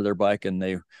hold onto their bike and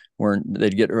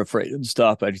they'd get afraid and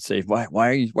stop. I'd say, why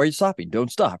are you stopping?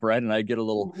 Don't stop. Right. And I'd get a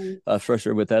little Mm-hmm.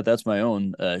 frustrated with that. That's my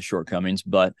own shortcomings,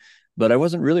 but I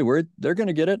wasn't really worried. They're going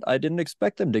to get it. I didn't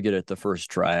expect them to get it the first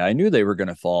try. I knew they were going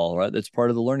to fall, right? That's part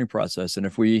of the learning process. And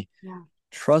if we Yeah.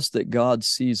 trust that God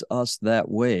sees us that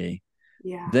way,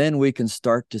 Yeah. then we can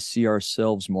start to see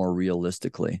ourselves more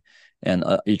realistically and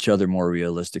each other more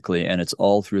realistically. And it's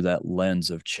all through that lens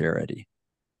of charity.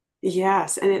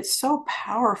 Yes. And it's so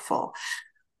powerful.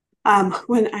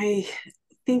 When I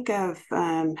think of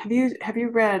have you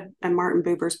read Martin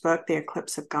Buber's book, The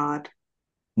Eclipse of God?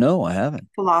 No, I haven't.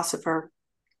 Philosopher.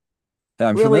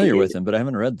 I'm familiar Really, with him, but I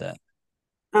haven't read that.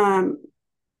 um,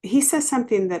 he says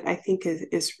something that I think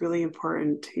is really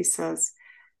important. He says,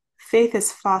 faith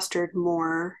is fostered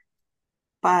more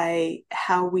by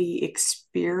how we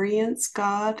experience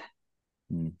God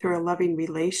Mm, through a loving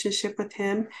relationship with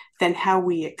Him than how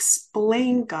we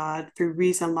explain God through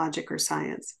reason, logic, or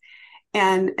science.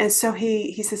 And so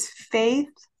he says faith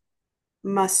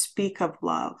must speak of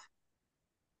love.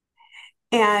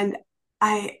 And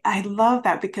I love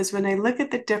that because when I look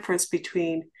at the difference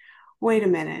between, wait a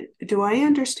minute, do I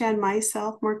understand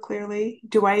myself more clearly?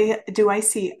 Do I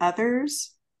see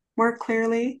others more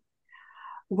clearly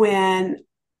when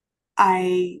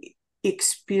I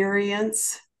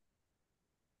experience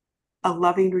a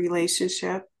loving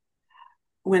relationship?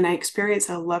 When I experience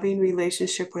a loving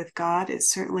relationship with God, it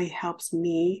certainly helps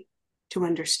me to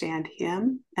understand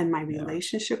Him and my yeah.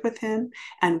 relationship with Him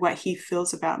and what He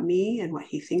feels about me and what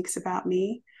He thinks about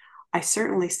me. I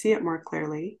certainly see it more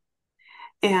clearly.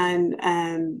 And,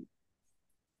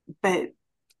 but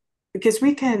because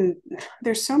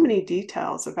there's so many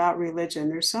details about religion,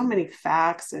 there's so many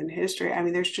facts and history. I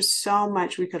mean, there's just so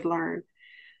much we could learn.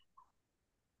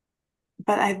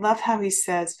 But I love how he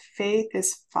says faith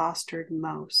is fostered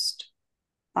most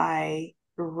by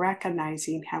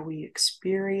recognizing how we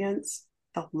experience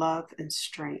the love and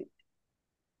strength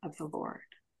of the Lord,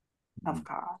 Mm. of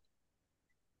God.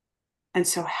 And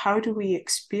so, how do we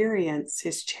experience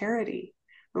his charity?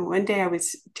 One day I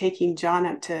was taking John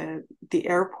up to the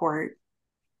airport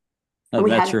and And we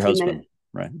had that's a your few minutes, husband,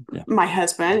 right? Yeah. my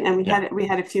husband, and we Yeah.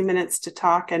 had a few minutes to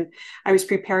talk. And I was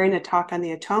preparing a talk on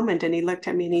the atonement, and he looked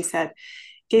at me and he said,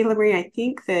 Gaylamarie, I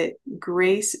think that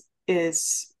grace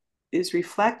is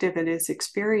reflective and is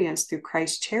experienced through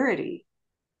Christ's charity.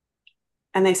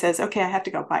 And they says, okay, I have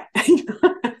to go. Bye.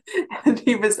 And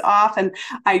he was off. And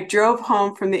I drove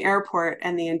home from the airport.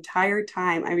 And the entire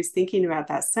time I was thinking about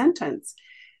that sentence,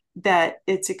 that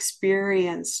it's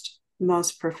experienced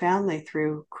most profoundly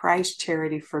through Christ's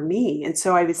charity for me. And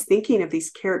so I was thinking of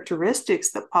these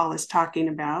characteristics that Paul is talking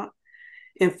about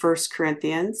in First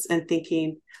Corinthians and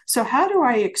thinking, so how do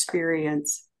I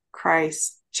experience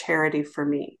Christ's charity for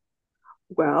me?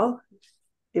 Well,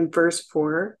 in verse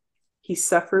 4, he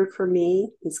suffered for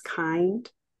me, he's kind.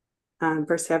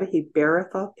 Verse 7, he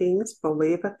beareth all things,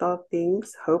 believeth all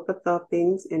things, hopeth all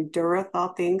things, endureth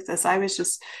all things. As I was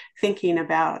just thinking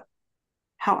about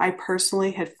how I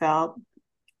personally had felt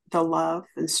the love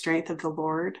and strength of the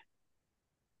Lord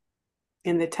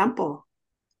in the temple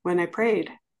when I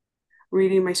prayed,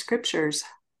 reading my scriptures,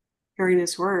 hearing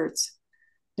his words,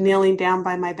 kneeling down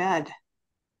by my bed,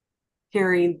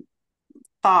 hearing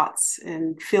thoughts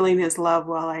and feeling his love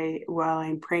while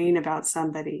I'm praying about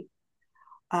somebody,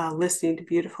 listening to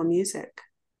beautiful music,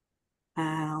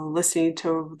 listening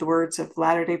to the words of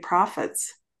Latter-day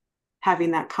Prophets,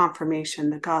 having that confirmation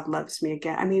that God loves me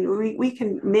again. I mean, we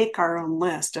can make our own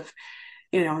list of,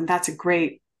 and that's a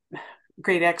great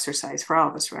exercise for all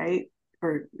of us, right?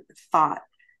 Or thought,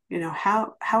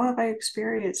 how have I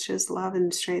experienced his love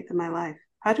and strength in my life?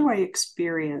 How do I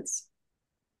experience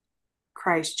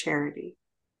Christ's charity?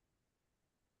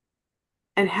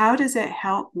 And how does it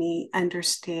help me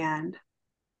understand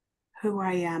who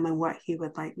I am and what he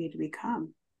would like me to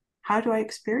become? How do I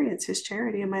experience his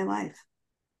charity in my life?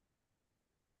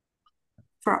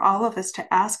 For all of us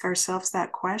to ask ourselves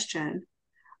that question,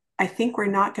 I think we're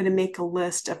not going to make a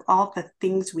list of all the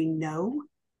things we know.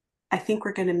 I think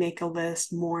we're going to make a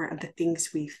list more of the things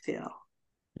we feel.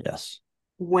 Yes.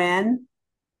 When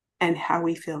and how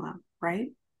we feel them, right?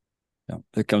 Yeah.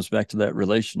 It comes back to that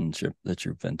relationship that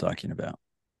you've been talking about.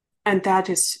 And that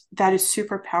is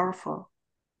super powerful.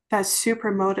 That's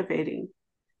super motivating.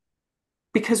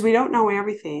 Because we don't know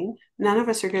everything. None of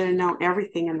us are going to know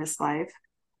everything in this life,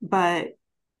 but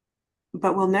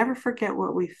we'll never forget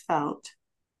what we felt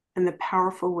and the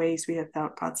powerful ways we have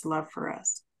felt God's love for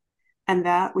us, and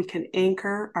that we can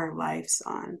anchor our lives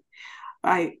on.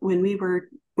 When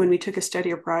we took a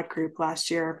study abroad group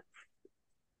last year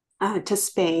to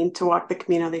Spain to walk the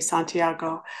Camino de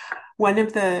Santiago, one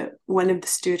of the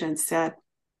students said,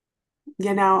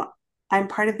 I'm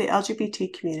part of the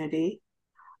LGBT community.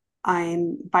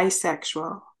 I'm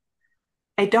bisexual.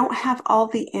 I don't have all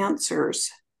the answers.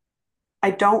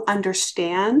 I don't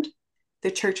understand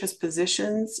the church's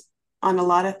positions on a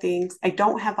lot of things. I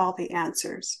don't have all the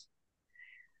answers.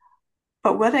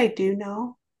 But what I do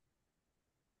know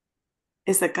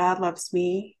is that God loves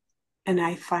me, and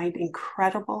I find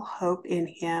incredible hope in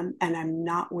him, and I'm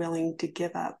not willing to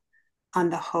give up on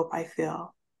the hope I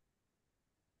feel.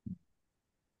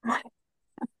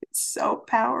 It's so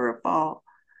powerful.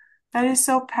 That is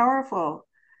so powerful.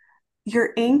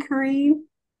 You're anchoring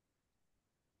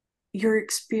your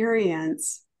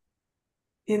experience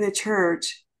in the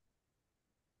church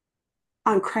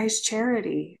on Christ's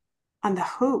charity, on the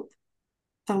hope,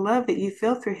 the love that you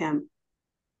feel through him.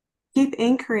 Keep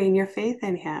anchoring your faith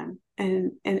in him,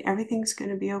 and everything's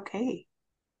going to be okay.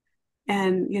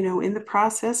 And, in the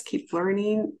process, keep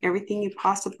learning everything you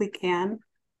possibly can.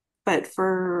 But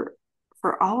for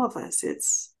all of us,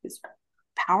 it's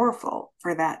powerful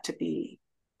for that to be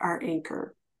our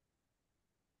anchor.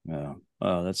 Yeah.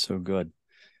 Oh, that's so good.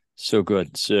 So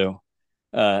good. So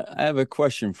I have a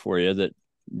question for you that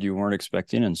you weren't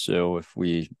expecting. And so if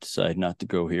we decide not to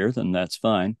go here, then that's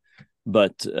fine.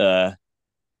 But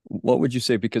what would you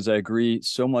say? Because I agree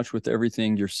so much with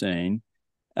everything you're saying.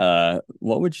 What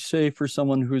would you say for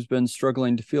someone who's been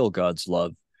struggling to feel God's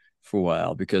love for a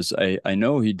while? Because I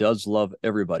know he does love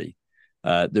everybody.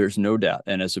 There's no doubt.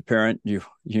 And as a parent, you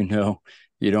know,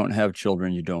 you don't have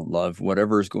children you don't love,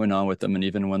 whatever is going on with them. And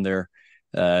even when they're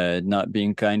not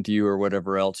being kind to you or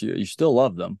whatever else, you still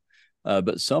love them.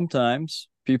 But sometimes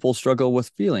people struggle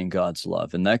with feeling God's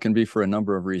love. And that can be for a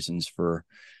number of reasons,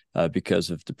 because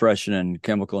of depression and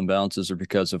chemical imbalances, or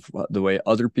because of the way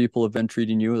other people have been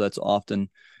treating you. That's often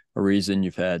a reason.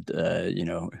 You've had,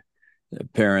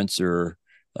 parents or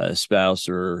a spouse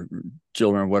or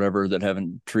children or whatever that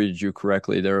haven't treated you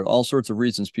correctly. There are all sorts of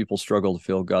reasons people struggle to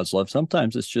feel God's love.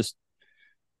 Sometimes it's just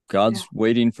God's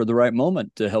waiting for the right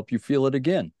moment to help you feel it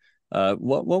again.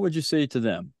 What would you say to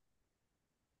them?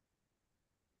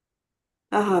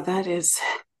 Oh, that is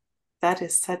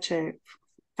such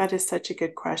a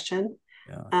good question.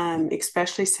 Yeah.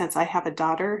 Especially since I have a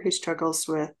daughter who struggles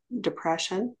with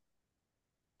depression,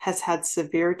 has had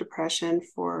severe depression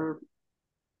for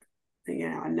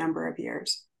a number of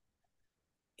years.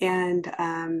 And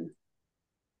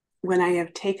when I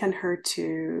have taken her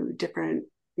to different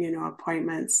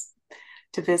appointments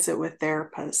to visit with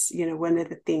therapists, one of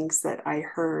the things that I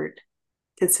heard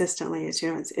consistently is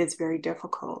it's very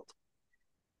difficult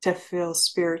to feel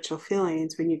spiritual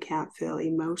feelings when you can't feel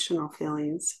emotional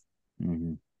feelings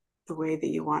the way that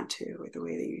you want to, or the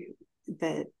way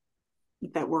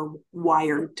that we're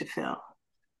wired to feel.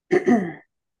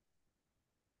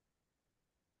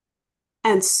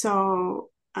 And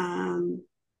so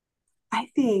I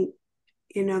think,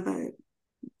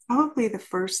 probably the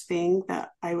first thing that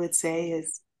I would say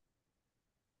is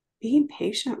being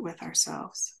patient with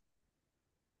ourselves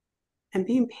and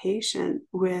being patient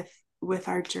with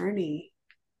our journey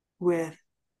with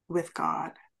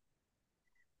God.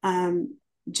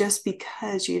 Just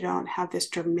because you don't have this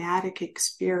dramatic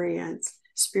experience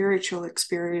spiritual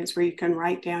experience where you can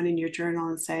write down in your journal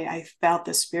and say, I felt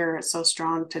the Spirit so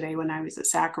strong today when I was at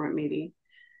sacrament meeting.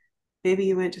 Maybe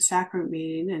you went to sacrament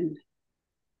meeting and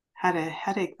had a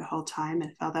headache the whole time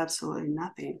and felt absolutely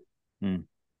nothing.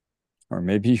 Or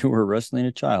maybe you were wrestling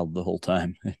a child the whole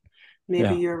time.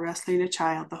 Maybe you're wrestling a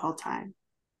child the whole time.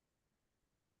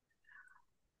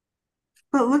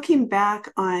 But looking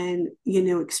back on,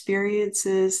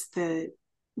 experiences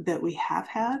that we have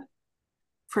had,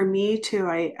 for me to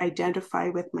identify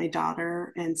with my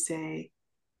daughter and say,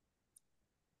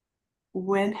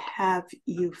 when have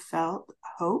you felt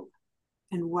hope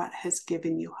and what has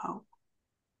given you hope?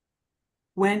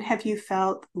 When have you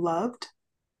felt loved?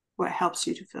 What helps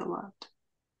you to feel loved?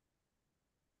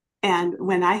 And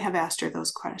when I have asked her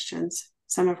those questions,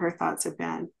 some of her thoughts have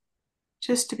been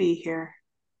just to be here,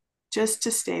 just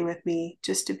to stay with me,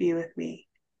 just to be with me,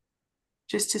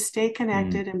 just to stay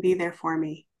connected and be there for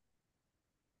me.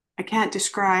 I can't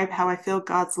describe how I feel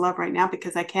God's love right now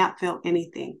because I can't feel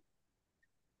anything.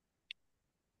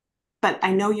 But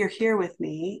I know you're here with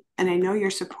me, and I know you're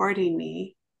supporting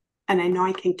me, and I know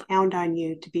I can count on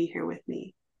you to be here with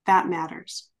me. That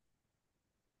matters.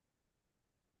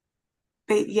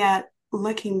 But yet,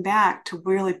 looking back to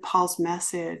really Paul's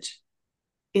message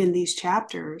in these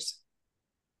chapters,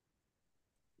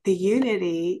 the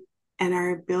unity and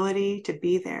our ability to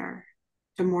be there,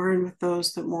 to mourn with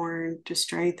those that mourn, to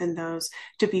strengthen those,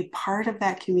 to be part of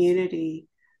that community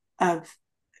of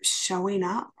showing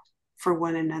up for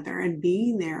one another and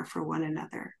being there for one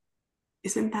another.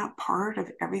 Isn't that part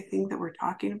of everything that we're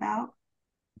talking about?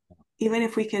 Even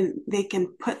if they can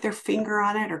put their finger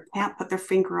on it or can't put their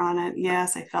finger on it.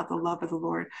 Yes, I felt the love of the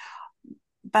Lord.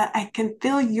 But I can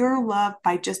feel your love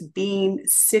by just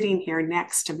sitting here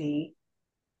next to me.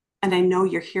 And I know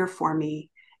you're here for me.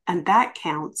 And that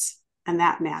counts. And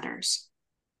that matters.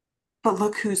 But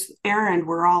look whose errand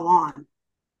we're all on.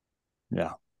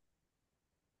 Yeah.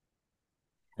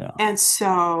 And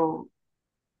so,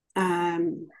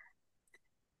 and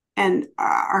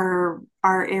our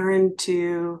errand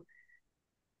to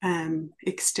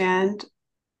extend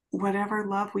whatever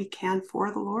love we can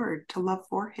for the Lord, to love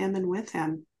for him and with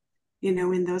him,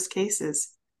 in those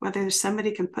cases, whether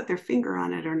somebody can put their finger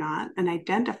on it or not and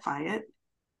identify it,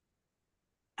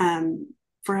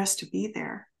 for us to be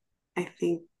there. I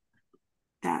think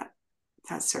that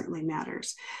certainly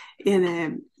matters.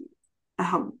 In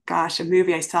a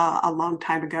movie I saw a long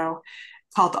time ago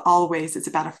called Always. It's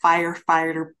about a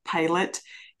firefighter pilot,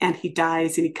 and he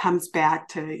dies and he comes back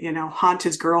to, haunt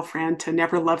his girlfriend, to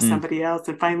never love somebody else.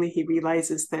 And finally he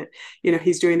realizes that,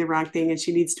 he's doing the wrong thing and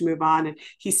she needs to move on. And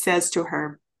he says to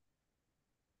her,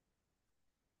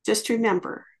 just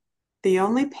remember, the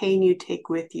only pain you take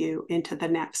with you into the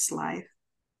next life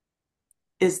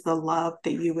is the love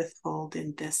that you withhold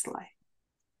in this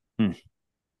life.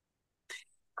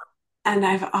 And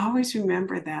I've always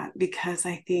remembered that, because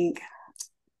I think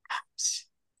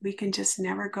we can just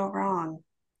never go wrong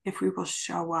if we will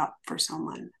show up for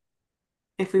someone,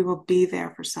 if we will be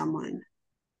there for someone.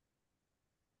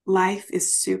 Life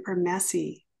is super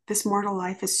messy. This mortal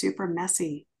life is super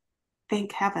messy.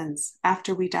 Thank heavens,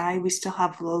 after we die, we still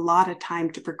have a lot of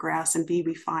time to progress and be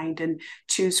refined and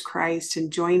choose Christ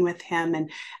and join with him.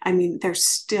 And I mean, there's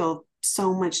still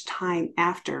so much time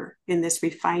after in this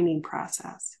refining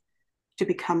process to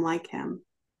become like him.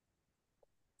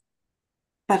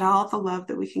 But all the love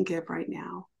that we can give right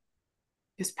now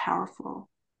is powerful.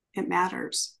 It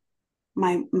matters.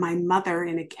 My mother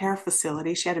in a care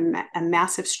facility, she had a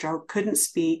massive stroke, couldn't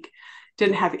speak,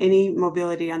 didn't have any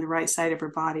mobility on the right side of her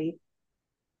body.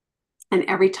 And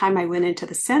every time I went into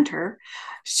the center,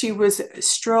 she was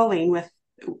strolling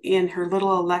in her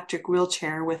little electric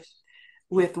wheelchair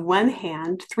with one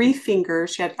hand, 3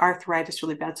 fingers. She had arthritis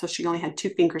really bad, so she only had 2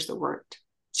 fingers that worked.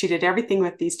 She did everything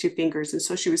with these 2 fingers. And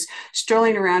so she was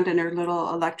strolling around in her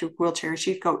little electric wheelchair.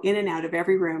 She'd go in and out of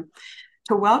every room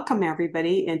to welcome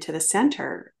everybody into the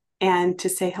center and to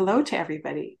say hello to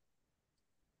everybody.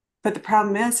 But the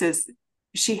problem is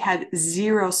she had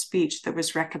 0 speech that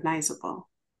was recognizable.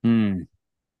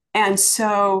 And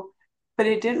so, but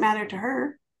it didn't matter to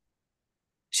her.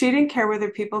 She didn't care whether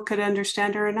people could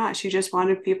understand her or not. She just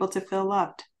wanted people to feel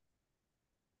loved.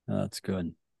 That's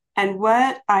good. And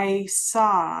what I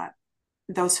saw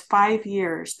those 5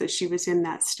 years that she was in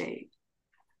that state,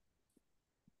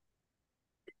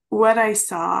 what I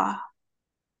saw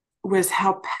was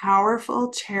how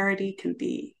powerful charity can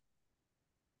be.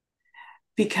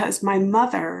 Because my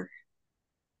mother,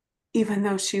 even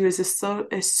though she was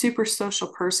a super social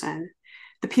person,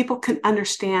 the people couldn't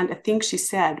understand a thing she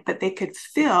said, but they could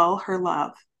feel her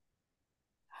love.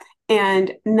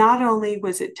 And not only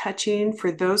was it touching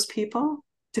for those people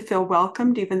to feel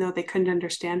welcomed, even though they couldn't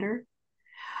understand her,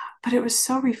 but it was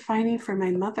so refining for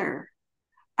my mother.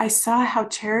 I saw how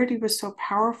charity was so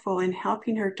powerful in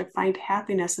helping her to find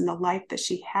happiness in the life that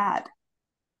she had,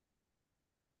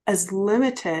 as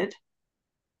limited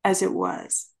as it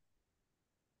was.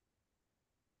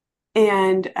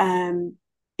 And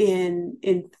in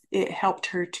it helped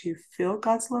her to feel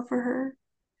God's love for her.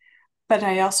 But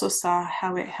I also saw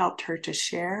how it helped her to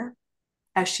share.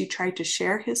 As she tried to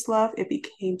share his love, it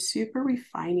became super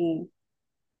refining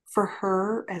for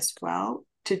her as well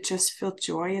to just feel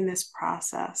joy in this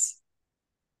process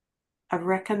of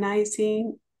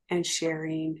recognizing and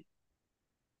sharing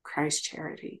Christ's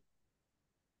charity.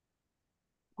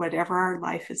 Whatever our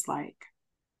life is like,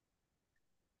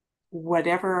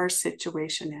 whatever our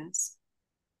situation is,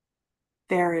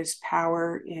 there is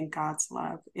power in God's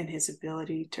love, in his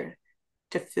ability to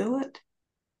feel it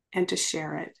and to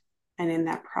share it. And in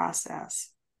that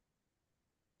process,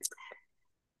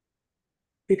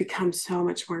 we become so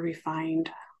much more refined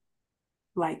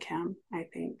like him, I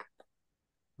think.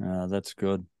 That's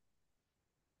good.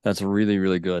 That's really,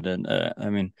 really good. And I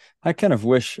mean, I kind of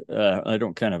wish, I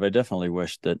don't kind of, I definitely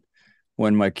wish that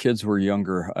when my kids were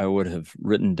younger, I would have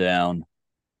written down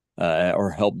or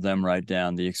helped them write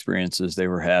down the experiences they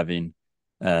were having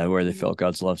where they felt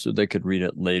God's love so they could read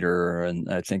it later.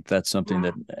 And I think that's something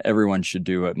that everyone should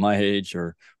do at my age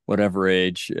or whatever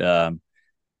age.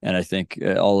 And I think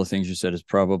all the things you said is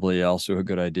probably also a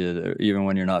good idea, even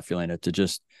when you're not feeling it, to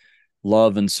just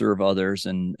love and serve others.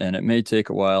 And it may take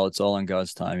a while. It's all in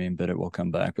God's timing, but it will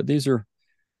come back. But these are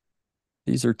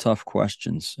tough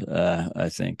questions. I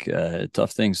think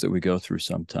tough things that we go through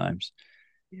sometimes.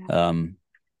 Yeah.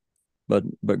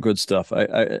 But good stuff. I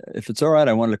if it's all right,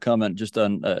 I wanted to comment just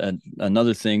on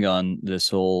another thing on this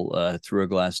whole through a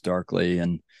glass darkly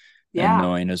and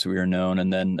knowing as we are known,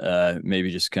 and then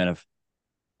maybe just kind of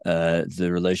the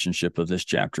relationship of this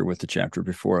chapter with the chapter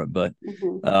before it. But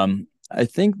I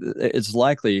think it's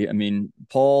likely. I mean,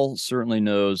 Paul certainly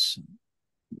knows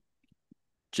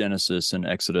Genesis and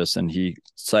Exodus, and he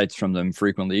cites from them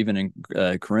frequently. Even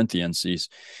in Corinthians,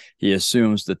 he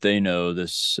assumes that they know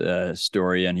this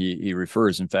story, and he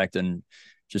refers. In fact, in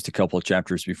just a couple of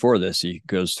chapters before this, he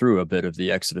goes through a bit of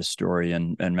the Exodus story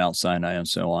and Mount Sinai and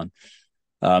so on.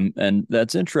 And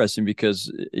that's interesting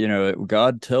because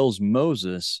God tells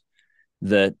Moses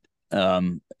that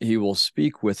he will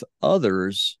speak with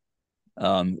others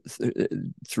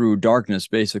through darkness,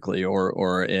 basically,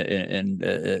 or in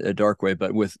a dark way,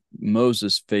 but with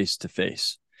Moses face to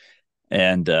face.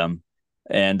 And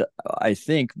I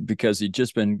think because he'd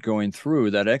just been going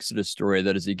through that Exodus story,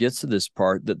 that as he gets to this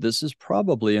part, that this is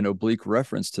probably an oblique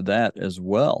reference to that as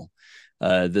well.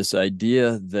 This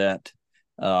idea that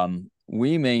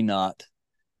we may not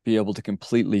be able to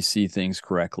completely see things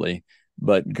correctly,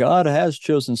 but God has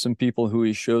chosen some people who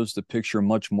he shows the picture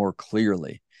much more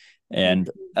clearly. And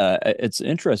it's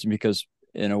interesting because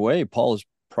in a way, Paul is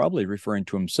probably referring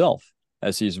to himself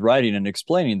as he's writing and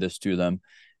explaining this to them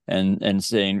and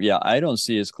saying, yeah, I don't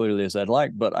see as clearly as I'd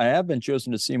like, but I have been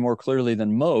chosen to see more clearly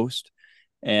than most.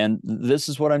 And this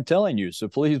is what I'm telling you. So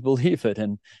please believe it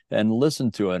and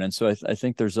listen to it. And so I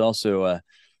think there's also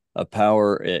a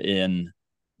power in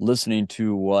listening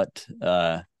to what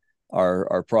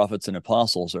our prophets and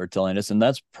apostles are telling us. And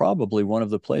that's probably one of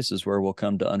the places where we'll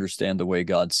come to understand the way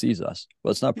God sees us.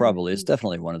 Well, it's not probably, it's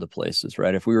definitely one of the places,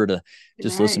 right? If we were to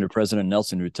just listen to President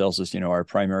Nelson, who tells us, our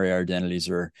primary identities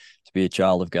are to be a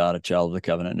child of God, a child of the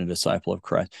covenant, and a disciple of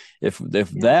Christ. If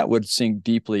that would sink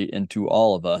deeply into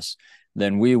all of us,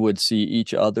 then we would see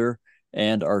each other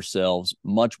and ourselves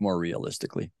much more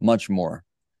realistically, much more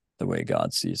the way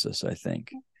God sees us, I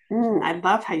think. I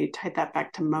love how you tied that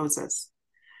back to Moses.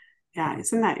 Yeah,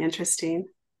 isn't that interesting?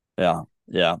 Yeah.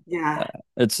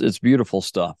 It's beautiful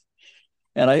stuff.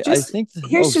 And I think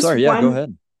go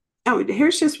ahead. Oh,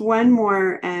 here's just one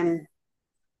more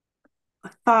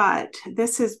thought.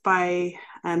 This is by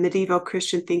a medieval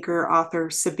Christian thinker, author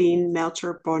Sabine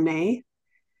Melcher-Bonnet,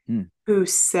 who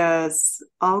says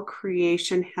all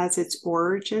creation has its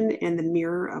origin in the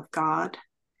mirror of God.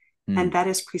 And that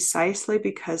is precisely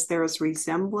because there is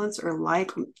resemblance or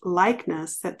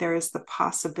likeness that there is the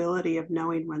possibility of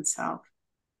knowing oneself.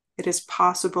 It is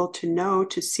possible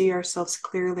to see ourselves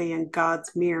clearly in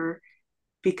God's mirror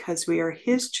because we are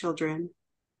his children,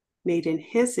 made in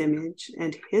his image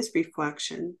and his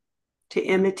reflection. To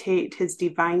imitate his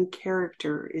divine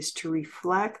character is to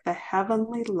reflect the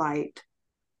heavenly light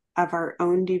of our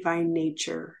own divine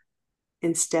nature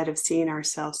instead of seeing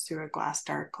ourselves through a glass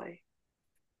darkly.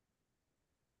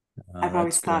 I've That's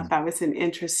always thought good. that was an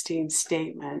interesting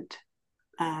statement.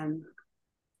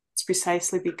 It's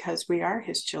precisely because we are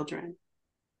his children.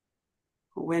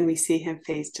 When we see him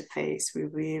face to face, we'll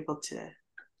be able to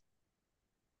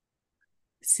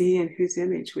see in whose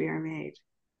image we are made.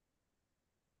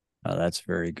 That's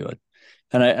very good.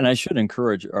 And I should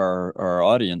encourage our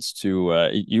audience to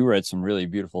you write some really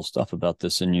beautiful stuff about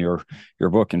this in your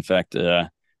book. In fact, I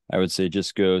would say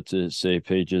just go to say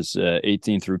pages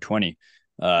 18 through 20,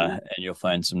 and you'll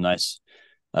find some nice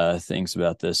things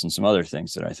about this and some other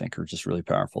things that I think are just really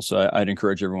powerful. So I'd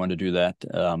encourage everyone to do that.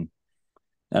 And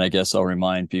I guess I'll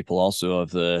remind people also of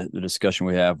the discussion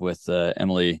we have with uh,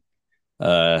 Emily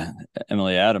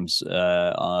Adams,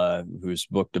 whose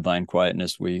book Divine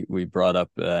Quietness we brought up,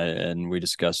 and we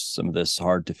discussed some of this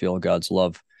hard to feel God's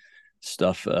love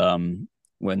stuff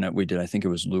when we did. I think it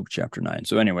was Luke chapter 9.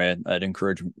 So anyway, I'd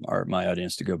encourage my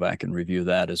audience to go back and review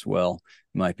that as well.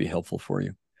 It might be helpful for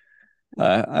you.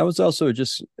 I was also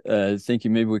just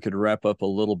thinking maybe we could wrap up a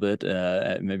little bit.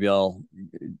 Maybe I'll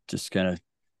just kind of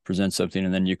present something,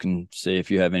 and then you can say if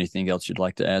you have anything else you'd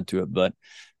like to add to it. But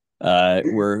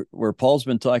where Paul's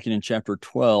been talking in chapter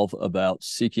 12 about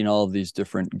seeking all of these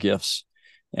different gifts,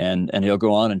 and he'll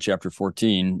go on in chapter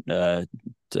 14 to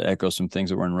echo some things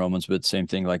that were in Romans, but same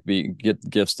thing, like get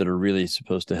gifts that are really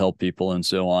supposed to help people and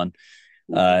so on.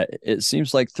 It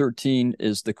seems like 13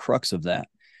 is the crux of that.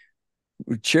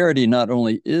 Charity not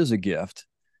only is a gift,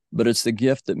 but it's the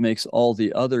gift that makes all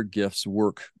the other gifts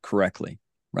work correctly,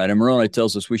 right? And Moroni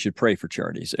tells us we should pray for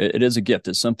charities. It is a gift.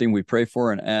 It's something we pray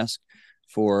for and ask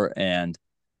for, and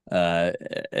I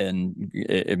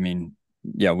mean,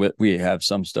 yeah, we have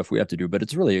some stuff we have to do, but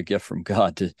it's really a gift from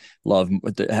God to love,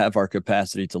 to have our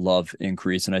capacity to love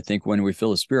increase. And I think when we feel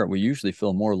the Spirit, we usually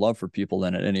feel more love for people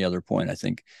than at any other point. I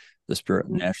think the Spirit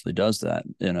naturally does that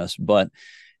in us. But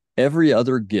every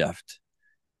other gift,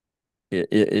 we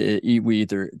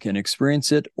either can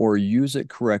experience it or use it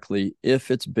correctly if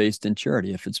it's based in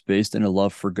charity, if it's based in a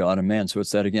love for God and man. So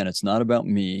it's that again, it's not about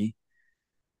me.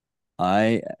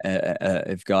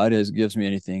 If God gives me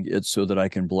anything, it's so that I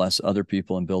can bless other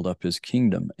people and build up his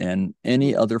kingdom. And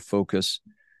any other focus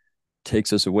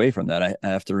takes us away from that. I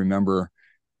have to remember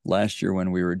last year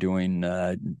when we were doing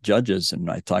judges, and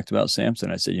I talked about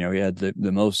Samson. I said, he had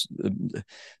the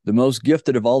most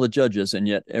gifted of all the judges, and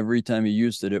yet every time he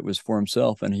used it, it was for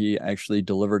himself, and he actually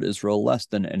delivered Israel less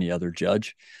than any other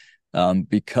judge,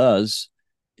 because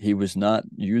he was not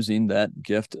using that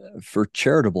gift for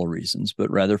charitable reasons, but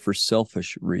rather for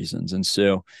selfish reasons. And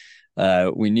so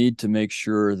we need to make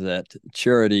sure that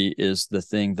charity is the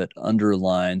thing that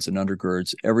underlines and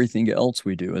undergirds everything else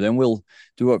we do. And then we'll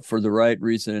do it for the right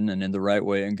reason and in the right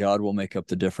way, and God will make up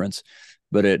the difference.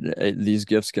 But these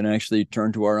gifts can actually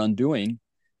turn to our undoing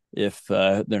if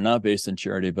they're not based in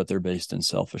charity, but they're based in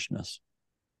selfishness.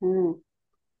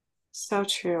 So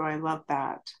true. I love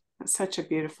that. That's such a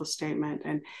beautiful statement.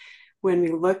 And when we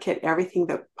look at everything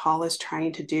that Paul is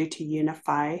trying to do to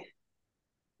unify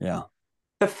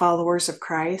the followers of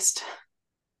Christ,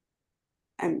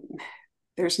 and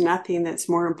there's nothing that's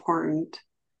more important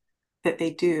that they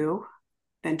do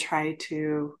than try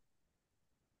to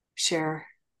share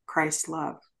Christ's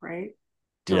love, right?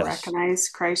 To recognize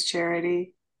Christ's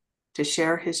charity, to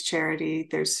share his charity.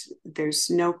 There's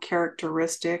no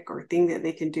characteristic or thing that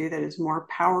they can do that is more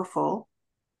powerful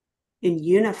in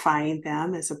unifying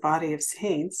them as a body of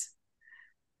saints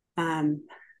than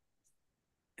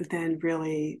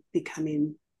really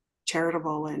becoming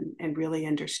charitable and really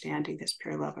understanding this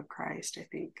pure love of Christ, I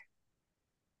think.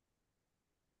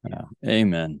 Yeah.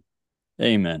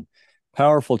 Amen.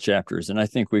 Powerful chapters. And I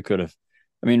think we could have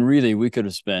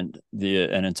spent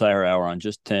an entire hour on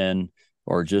just 10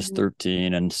 or just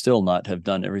 13 and still not have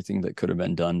done everything that could have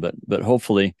been done. But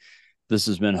hopefully this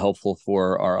has been helpful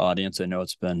for our audience. I know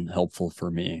it's been helpful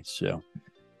for me. So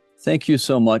thank you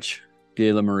so much,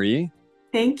 Gaylamarie.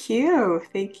 Thank you.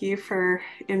 Thank you for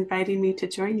inviting me to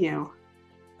join you.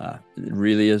 It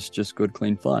really is just good,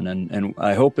 clean fun. And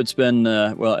I hope it's been,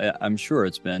 I'm sure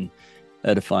it's been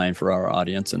edifying for our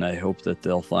audience. And I hope that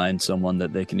they'll find someone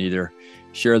that they can either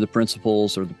share the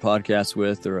principles or the podcast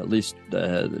with, or at least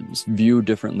view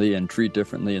differently and treat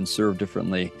differently and serve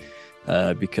differently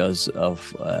because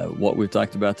of what we've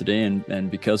talked about today,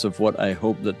 and because of what I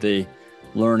hope that they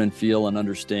learn and feel and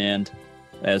understand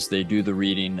as they do the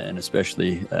reading, and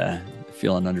especially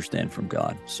feel and understand from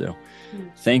God. So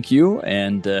thank you,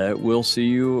 and we'll see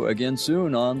you again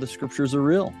soon on The Scriptures Are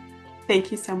Real.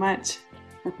 Thank you so much.